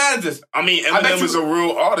 And I'm not mad at this. I mean, I bet Eminem is a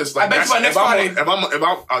real artist. Like, I bet you by next Friday. if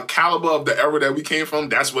I'm a caliber of the era that we came from,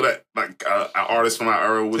 that's what an artist from our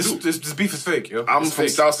era would do. This beef is fake, yo. I'm It's from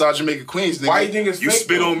fake. Southside Jamaica, Queens. Nigga. Why you think it's you fake,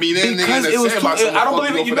 spit though? on me then, Because nigga. it was I don't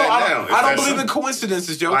believe it. I don't believe in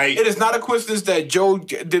coincidences, yo. Like- It is not a coincidence that Joe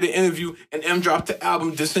did an interview and M dropped the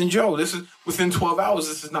album dissing Joe. This is within 12 hours.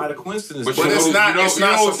 This is not a coincidence. But But you it's know- not. you know- It's you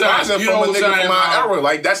not know surprising you from know a nigga what from our I'm era.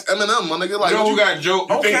 Like, that's Eminem, my nigga. Like, You got Joe.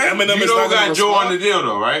 You think Eminem You is know not who got gonna Joe on the respond? deal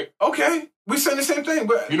though, right? Okay, we saying the same thing,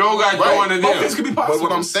 but You know who got Joe on the both things deal? could be possible. But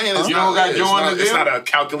what I'm saying is, You know who got Joe on the It's deal? not a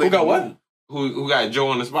calculated. Who got what? move. Who got Joe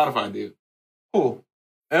on the Spotify deal? Who?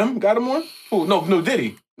 M got him on? Who? No,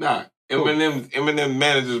 Diddy. Nah, Eminem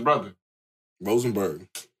manager's brother. Rosenberg.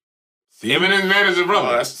 Eminem's manager's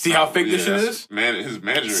brother. See how fake this shit is? His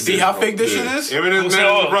manager. See how fake this shit is? Eminem's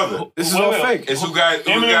manager's brother. This is all fake. It's who got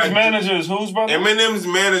Eminem's manager is whose brother? Eminem's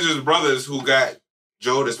manager's brothers who got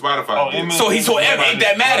Joe the Spotify deal. So M ain't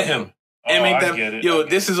that mad at him. M ain't I that. get it. Yo,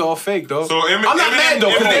 this is all fake, though. So I'm not mad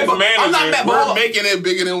though. I'm not mad. We're making it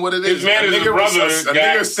bigger than what it is. His manager's brother a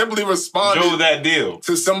nigga simply responded Joe that deal.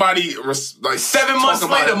 to somebody like 7 months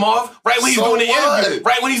talking about later, it. Marv. Right when he's So doing the what? interview.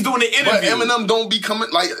 Right when he's doing the But interview. Eminem don't be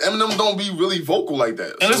Eminem don't be really vocal like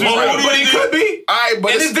that. And let's So- be real. But he could be. All right,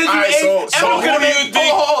 but And it's this all right, Eminem so could have who do you made.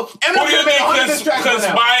 think- Eminem Who could do you have made 100 think tracks by now.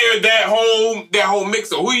 conspired that whole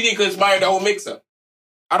mixer? Who do you think conspired that whole mixer?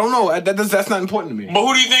 I don't know. That's not important to me. But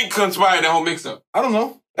who do you think conspired that whole mix-up? I don't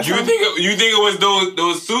know. You think it was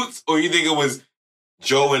those suits, or you think it was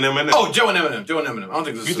Joe and Eminem? Oh, Joe and Eminem. I don't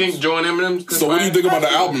think this. You think Joe and Eminem? So what do you think about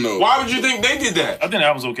the album though? Why would you think they did that? I think the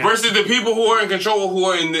album's okay. Versus the people who are in control, who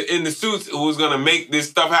are in the suits, who's gonna make this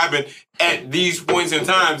stuff happen at these points in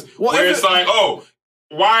times, where it's like, oh,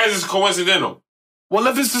 why is this coincidental? Well,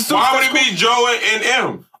 if it's the suits, why would it be Joe and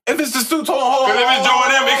M? If it's the suits, hold on. Because if it's Joe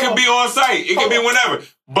and M, it could be on site. It could be whenever.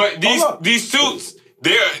 But these suits,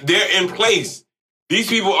 they're in place. These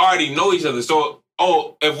people already know each other. So,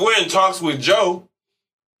 if we're in talks with Joe,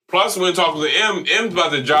 plus we're in talks with M, M's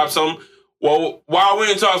about to drop something. Well, while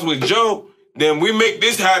we're in talks with Joe, then we make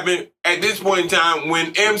this happen at this point in time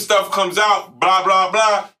when M stuff comes out, blah, blah,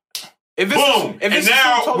 blah. Boom. And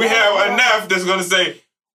now we have enough that's going to say,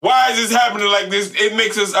 why is this happening like this? It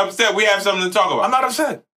makes us upset. We have something to talk about. I'm not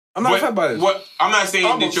upset. I'm not upset by this. I'm not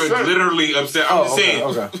saying that you're literally upset. I'm just saying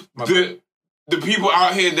the people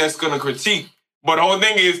out here that's going to critique. But the whole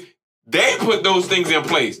thing is, they put those things in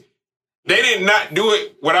place. They did not do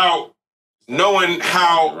it without knowing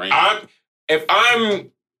how. If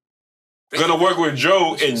I'm going to work with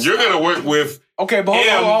Joe and you're going to work with but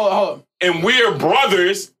hold on. And we're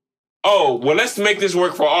brothers, let's make this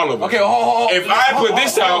work for all of us. Okay, if I put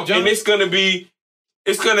this out and it's gonna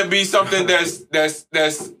be something that's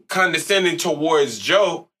condescending towards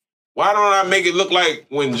Joe, why don't I make it look like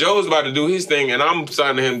when Joe's about to do his thing and I'm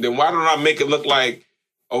signing him, then why don't I make it look like,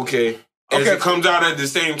 as it comes out at the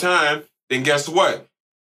same time, then guess what?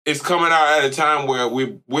 It's coming out at a time where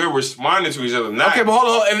we're responding to each other. Okay, but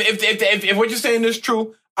hold on. If what you're saying is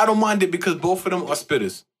true, I don't mind it because both of them are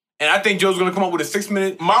spitters. And I think Joe's gonna come up with a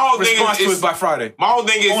 6-minute response to it by Friday. My whole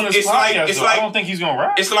thing is, it's like I don't think he's gonna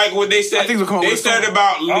rap. It's like what they said. I think they'll come up they with said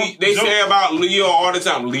about Leo all the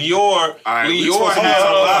time. Leo had a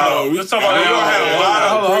lot of.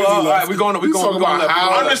 We're going about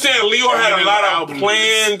how. I understand Leo had a lot of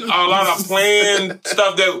planned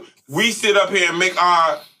stuff that we sit up here and make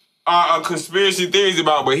our conspiracy theories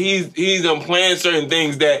about. But he's done planned certain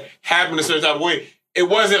things that happen a certain type of way. It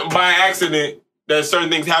wasn't by accident that certain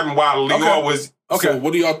things happened while Leo was. Okay, so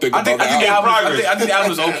what do y'all think about the album? I think the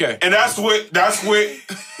album is okay. And that's what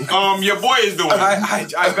your boy is doing. Go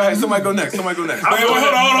ahead. Somebody go next. Hold on.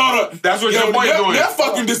 That's what your boy is doing. That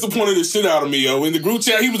fucking disappointed the shit out of me, yo. In the group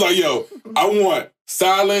chat, he was like, yo, I want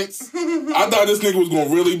silence. I thought this nigga was gonna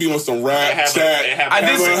really be on some rap chat. I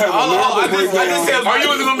did say are you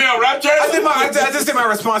gonna be on rap chat? I just said my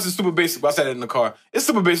response is super basic, but I said it in the car. It's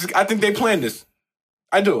super basic. I think they planned this.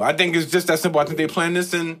 I do. I think it's just that simple. I think they planned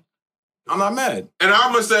this, and I'm not mad. And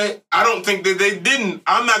I'm gonna say I don't think that they didn't.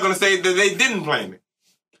 I'm not gonna say that they didn't plan it.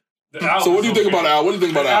 So what do you think about the album? What do you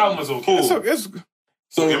think about the album? The album was okay.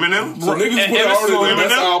 So Eminem. So niggas put out the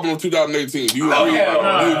best album of 2018. Do you agree? You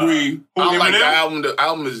agree? I like the album. The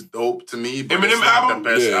album is dope to me. But Eminem it's not album? the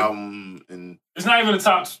best album. And it's not even the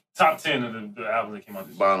top 10 of the album that came out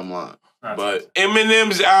this year. Bottom line, but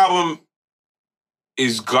Eminem's album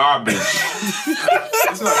is garbage.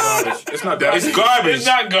 It's not garbage. It's garbage. It's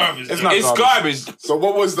not garbage. It's garbage. So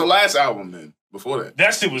what was the last album then? Before that,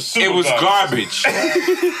 that shit was super. It was garbage.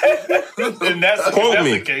 And that's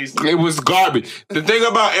the case. It was garbage. The thing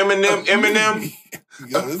about Eminem, Eminem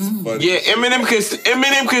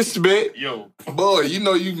can spit. Yo, boy, you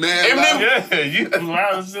know you mad.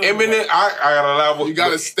 Eminem, I got a lot. You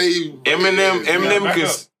gotta stay. Eminem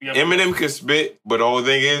can spit, but the whole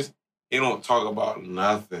thing is, he don't talk about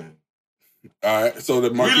nothing. All right, so we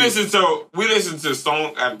listen to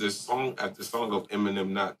song after song after song of Eminem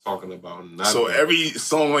not talking about nothing. So every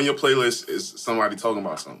song on your playlist is somebody talking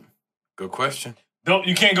about something. Good question.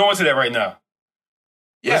 You can't go into that right now.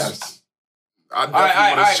 Yes. I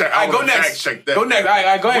definitely want to check. I go next. Check that. Go next. All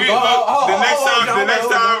right, go ahead. The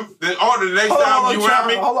next time you have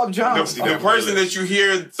me, hold up, John. The person that you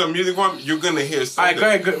hear some music from, you're gonna hear something. All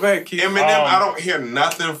right, go ahead, Keith. Eminem, I don't hear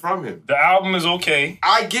nothing from him. The album is okay.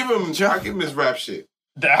 I give him his rap shit.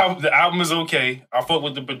 The album is okay. I fuck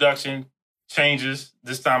with the production changes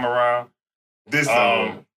this time around.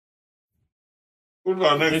 What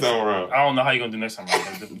about next time around? I don't know how you're gonna do next time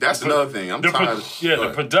around. That's another thing. I'm tired.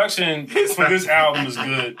 The production for this album is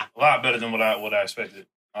good. A lot better than what I expected.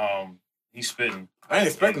 He's spitting. I ain't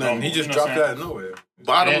expecting nothing. He just dropped that out of nowhere.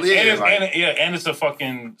 And it's a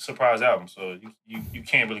fucking surprise album, so you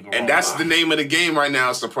can't really go wrong. And that's the name of the game right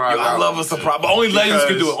now, surprise album. I love a surprise, but only legends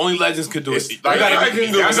can do it. Only legends can do it. That's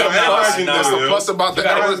the plus about the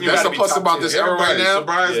era. That's the plus about this era right now.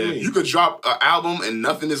 You could drop an album and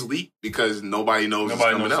nothing is leaked because nobody knows it's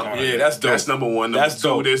coming out. Yeah, that's dope. That's number one. Number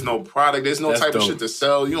two, there's no product. There's no type of shit to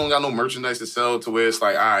sell. You don't got no merchandise to sell to where it's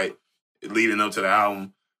like, all right, leading up to the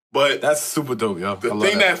album. But that's super dope, yo. The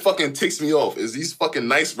thing that fucking ticks me off is these fucking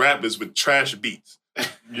nice rappers with trash beats.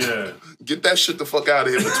 Yeah. Get that shit the fuck out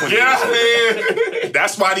of here for 20 years.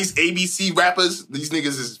 That's why these ABC rappers, these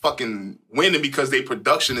niggas is fucking winning because their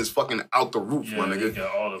production is fucking out the roof, my nigga.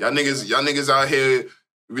 Y'all niggas out here,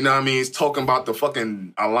 you know what I mean, talking about the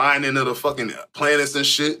fucking aligning of the fucking planets and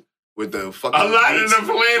shit with the fucking aligning beats, the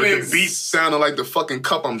planets. with the beats sounding like the fucking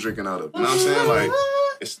cup I'm drinking out of. You know what I'm saying? Like,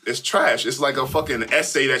 it's trash. It's like a fucking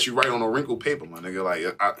essay that you write on a wrinkled paper, my nigga. Like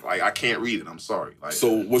I can't read it. I'm sorry. Like,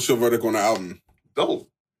 so what's your verdict on the album? Dope.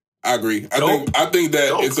 I agree. I think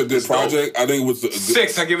that it's a good project. Dope. I think it was a good,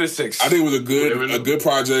 6. I give it a 6. I think it was a good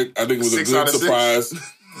project. I think it was a good surprise.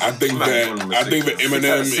 I think that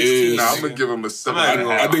Eminem is. Nah, I'm gonna give him a 7.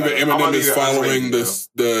 I think that Eminem is following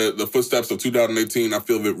the footsteps of 2018. I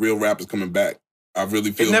feel that real rap is coming back. I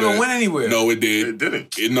really feel it never that. went anywhere. No, it did. It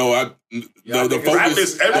didn't. The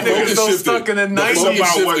focus. Everything is so stuck in the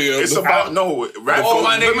 90s. It's about no rap. All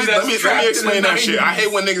my niggas let me explain that 90s. shit. I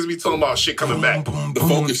hate when niggas be talking about shit coming back. The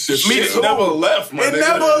focus shifted. It never left. It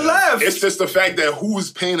never left. It's just the fact that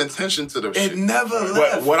who's paying attention to the shit. It never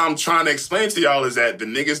left. What I'm trying to explain to y'all is that the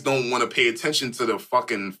niggas don't want to pay attention to the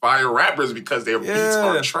fucking fire rappers because their beats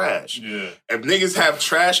are trash. Yeah. If niggas have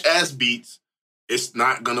trash ass beats, it's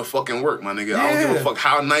not gonna fucking work, my nigga. Yeah. I don't give a fuck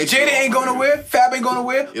how nice. Jada ain't going nowhere. Fab ain't going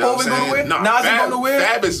nowhere. You know Hov ain't going nowhere. Nas ain't going nowhere.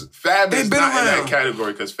 Fab is not in that around.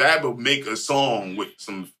 category because Fab will make a song with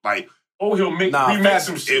some like. Oh, he'll remix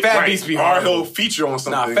some shit. Fab beats be or horrible. he'll feature on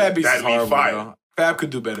something. Fab beats that'd is horrible, be fire. bro. Fab could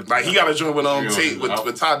do better. Like he got a joint with Tate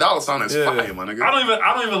with Ty Dolla $ign that's fire, my nigga.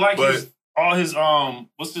 I don't even like all his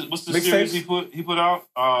what's the series he put out?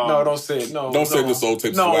 No, don't say it. No, don't say the soul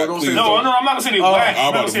tapes. No, whack, don't please. say no, I'm not gonna say they whack.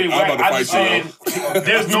 I'm not gonna say they whack. I'm about to fight you.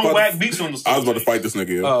 There's no whack beats on the soul. I was about to fight this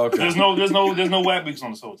nigga. Oh, okay. There's no whack beats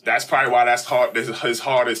on the soul. That's probably why that's hard. This is his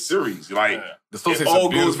hardest series. Like it all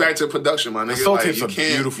goes back to production, my nigga. The soul like, tapes you are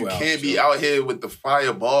can't beautiful. You can't be out here with the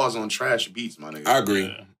fire bars on trash beats, my nigga. I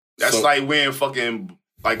agree. That's like wearing fucking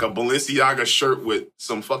like a Balenciaga shirt with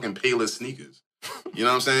some fucking Payless sneakers. You know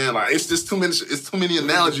what I'm saying? Like it's just too many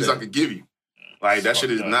analogies I could give you. Like that shit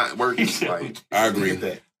is not working. Like I agree.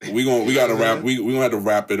 We gotta wrap. We gonna have to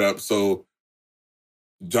wrap it up. So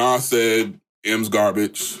John said M's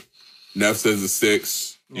garbage. Neff says it's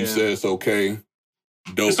 6. You said it's okay.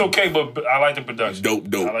 Dope. It's okay, but I like the production. Dope.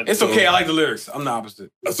 It's okay. I like the lyrics. I'm the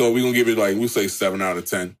opposite. So we gonna give it like we say 7 out of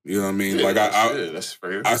 10. You know what I mean? Yeah, like that's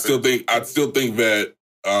fair. I still think that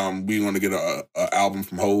we want to get a album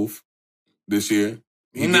from Hov this year.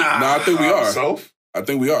 I think we are. I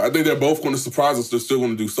think we are. I think they're both going to surprise us. They're still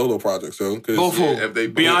going to do solo projects, so both if they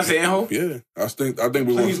Beyonce and Hov. Yeah, I think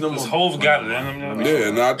we please want. No Hov got it. Yeah,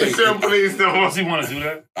 and I think please no. Does he want to do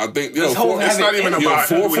that? I think it's not even about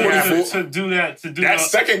to do that. That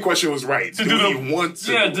second question was right. To do he want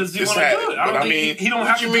to? Yeah, does he want to do it? I mean, he don't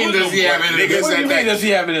have to do it. Does he have it? What do you mean? Does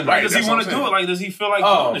he have it in? Does he want to do it? Like, does he feel like?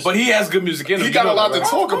 Oh, but he has good music in him. He got a lot to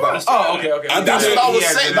talk about. Oh, okay. That's what I was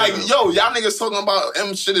saying. Like, yo, y'all niggas talking about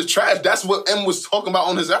M shit is trash. That's what M was talking about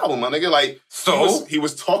on his album, my nigga. Like, so he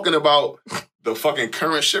was talking about the fucking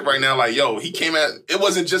current shit right now. Like, yo, he came at. It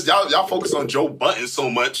wasn't just y'all focus on Joe Budden so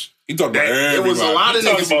much. He talked about everybody. It was a lot of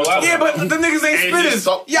niggas. Yeah, but the niggas ain't spitters.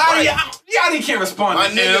 Yachty can't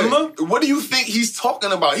respond to him. What do you think he's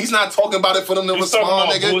talking about? He's not talking about it for them to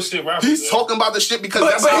respond, nigga. He's talking about the shit because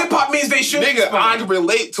that's but hip hop means they should. Nigga, I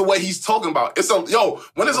relate to what he's talking about. It's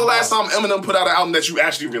when is the last time Eminem put out an album that you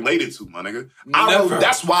actually related to, my nigga?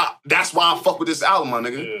 That's why I fuck with this album, my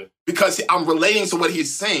nigga. Yeah. Because I'm relating to what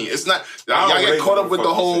he's saying. It's not y'all get caught up with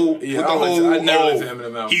the whole. He's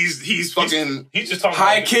fucking. He's just talking.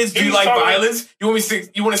 Hi kids, do you like violence? You want to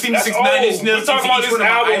see me 6 9 inch nails? We're talking about this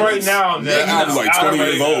album right now. That album's like 20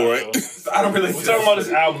 years old, right? I don't really. We're talking about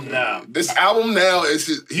this album now. This album now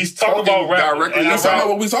is he's talking about rap directly. That's not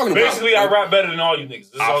what we're talking about. Basically, I rap better than all you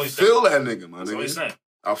niggas. I feel that nigga, my nigga. That's what he's saying.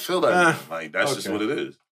 I feel that. Like that's just what it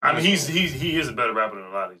is. I mean, he is a better rapper than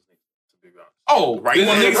a lot of these niggas. Oh, right.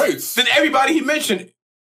 One of the greats. Then everybody he mentioned.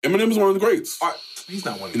 Eminem is one of the greats. He's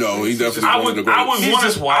not one of the greats. He's definitely one of the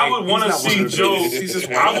greats. I would want to see Joe.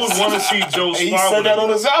 I would want to see Joe. He said that on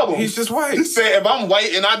his album. He's just white. He said, if I'm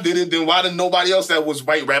white and I did it, then why did nobody else that was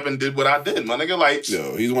white rapping did what I did, my nigga? Like,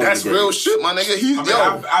 yo, he's one that's of the greats. real shit, my nigga.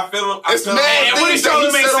 I feel him. It's mad. What did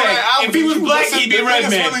Charlamagne say? If he was black, he'd be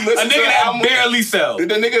Redman. A nigga that barely sell. Did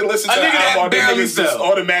the nigga listen to the album? Or did niggas just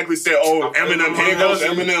automatically say, oh, Eminem, here goes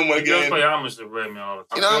Eminem again? He does play homage to Redman all the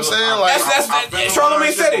time. You know what I'm saying? Like,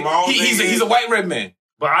 Charlamagne said it. He's a white Redman.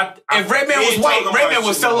 But if Redman was white, Redman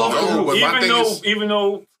would sell off the roof. Even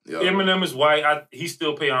though Eminem is white, he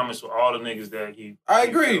still pay homage to all the niggas that he. I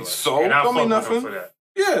agree. So and I don't mean fuck with him nothing for that.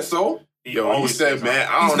 Yeah. So Yo, he said, man,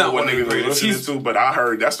 I don't know what niggas were listening to, but I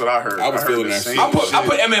heard, that's what I heard. I was feeling that shit. I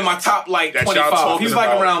put Eminem in my top, like, 25. He's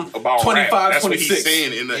like around 25, 26. That's what he's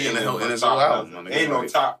saying in his whole album. Ain't no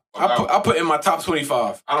top. I put in my top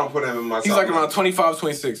 25. I don't put him in my top. He's like around 25,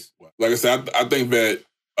 26. Like I said, I think that,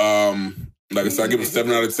 like I said, I give it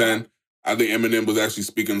 7 out of 10. I think Eminem was actually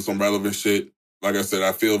speaking some relevant shit. Like I said,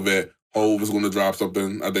 I feel that Hov is going to drop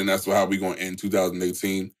something. I think that's how we're going to end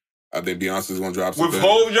 2018. I think Beyonce's going to drop something. With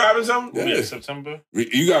Hov dropping something? Yeah, September.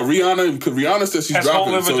 You got Rihanna, because Rihanna said she's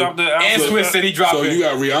dropping. Has Hov ever dropped the album? And Swiss said he dropped it. So you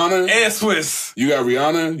got Rihanna. And Swiss. You got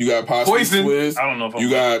Rihanna. You got possibly Poison. Swiss. I don't know if you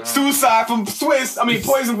got Suicide from Swiss. I mean,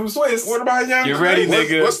 Poison from Swiss. What about Young? You ready,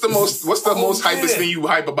 nigga? What's the most hypest thing you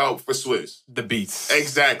hype about for Swiss? The beats.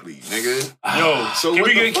 Exactly, nigga. Yo, so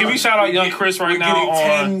can we shout out Young Chris right now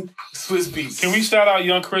on 10 Swiss beats? Can we shout out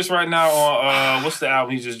Young Chris right now on what's the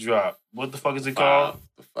album he just dropped? What the fuck is it called?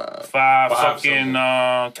 Five fucking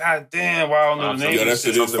god damn, why I don't know the name. Yeah, that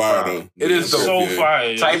shit is fire though. It is so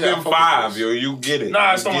fire. Type in 5, yo, you get it.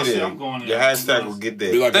 Nah, it's on my shit. I'm going in. Your hashtag will get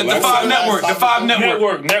there. Like the 5 Network. The 5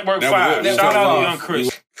 Network. Network 5. Shout out to Young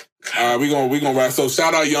Chris. We gonna wrap. So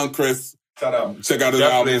shout out Young Chris. Shout out. Check out his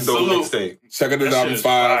album. Check out his album 5.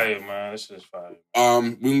 Fire, man. That shit's fire.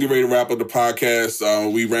 We can get ready to wrap up the podcast.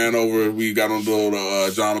 We ran over. We got on the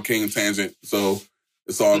little John McCain tangent, so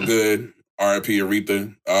it's all good. R.I.P.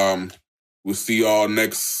 Aretha. We'll see y'all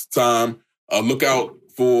next time. Look out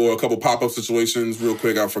for a couple pop-up situations. Real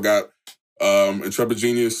quick, I forgot. Intrepid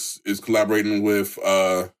Genius is collaborating with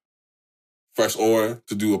Fresh Aura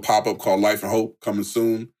to do a pop-up called Life and Hope, coming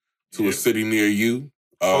soon to a city near you.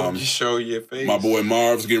 Show your face. My boy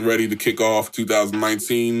Marv's getting ready to kick off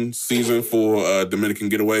 2019 season for Dominican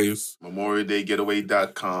Getaways.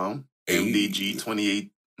 MemorialDayGetaway.com. MDG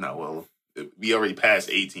 28. No, well, we already passed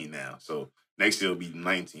 18 now. So next year will be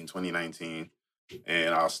 2019.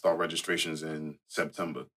 And I'll start registrations in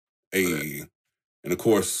September. Hey. And of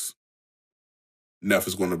course, Neff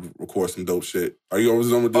is going to record some dope shit. Are you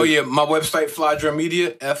always on with this? Oh, yeah. My website, Flydrum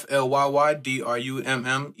Media,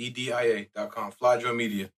 FLYYDRUMMEDIA.com. Flydrum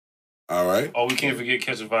Media. All right. Oh, we can't forget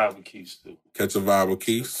Catch a Vibe with Keith, too. Catch a Vibe with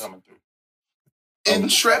Keith. Coming through.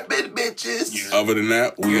 Intrepid bitches. Yeah. Other than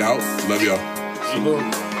that, we out. Love y'all.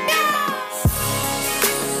 Salute.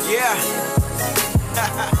 Yeah.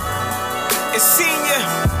 It's senior.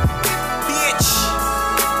 Bitch.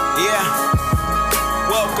 Yeah.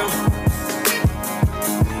 Welcome.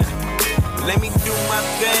 Let me do my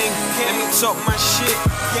thing. Let me talk my shit.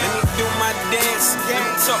 Let me do my dance. Let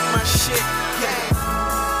me talk my shit.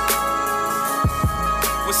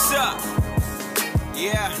 What's up?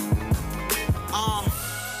 Yeah.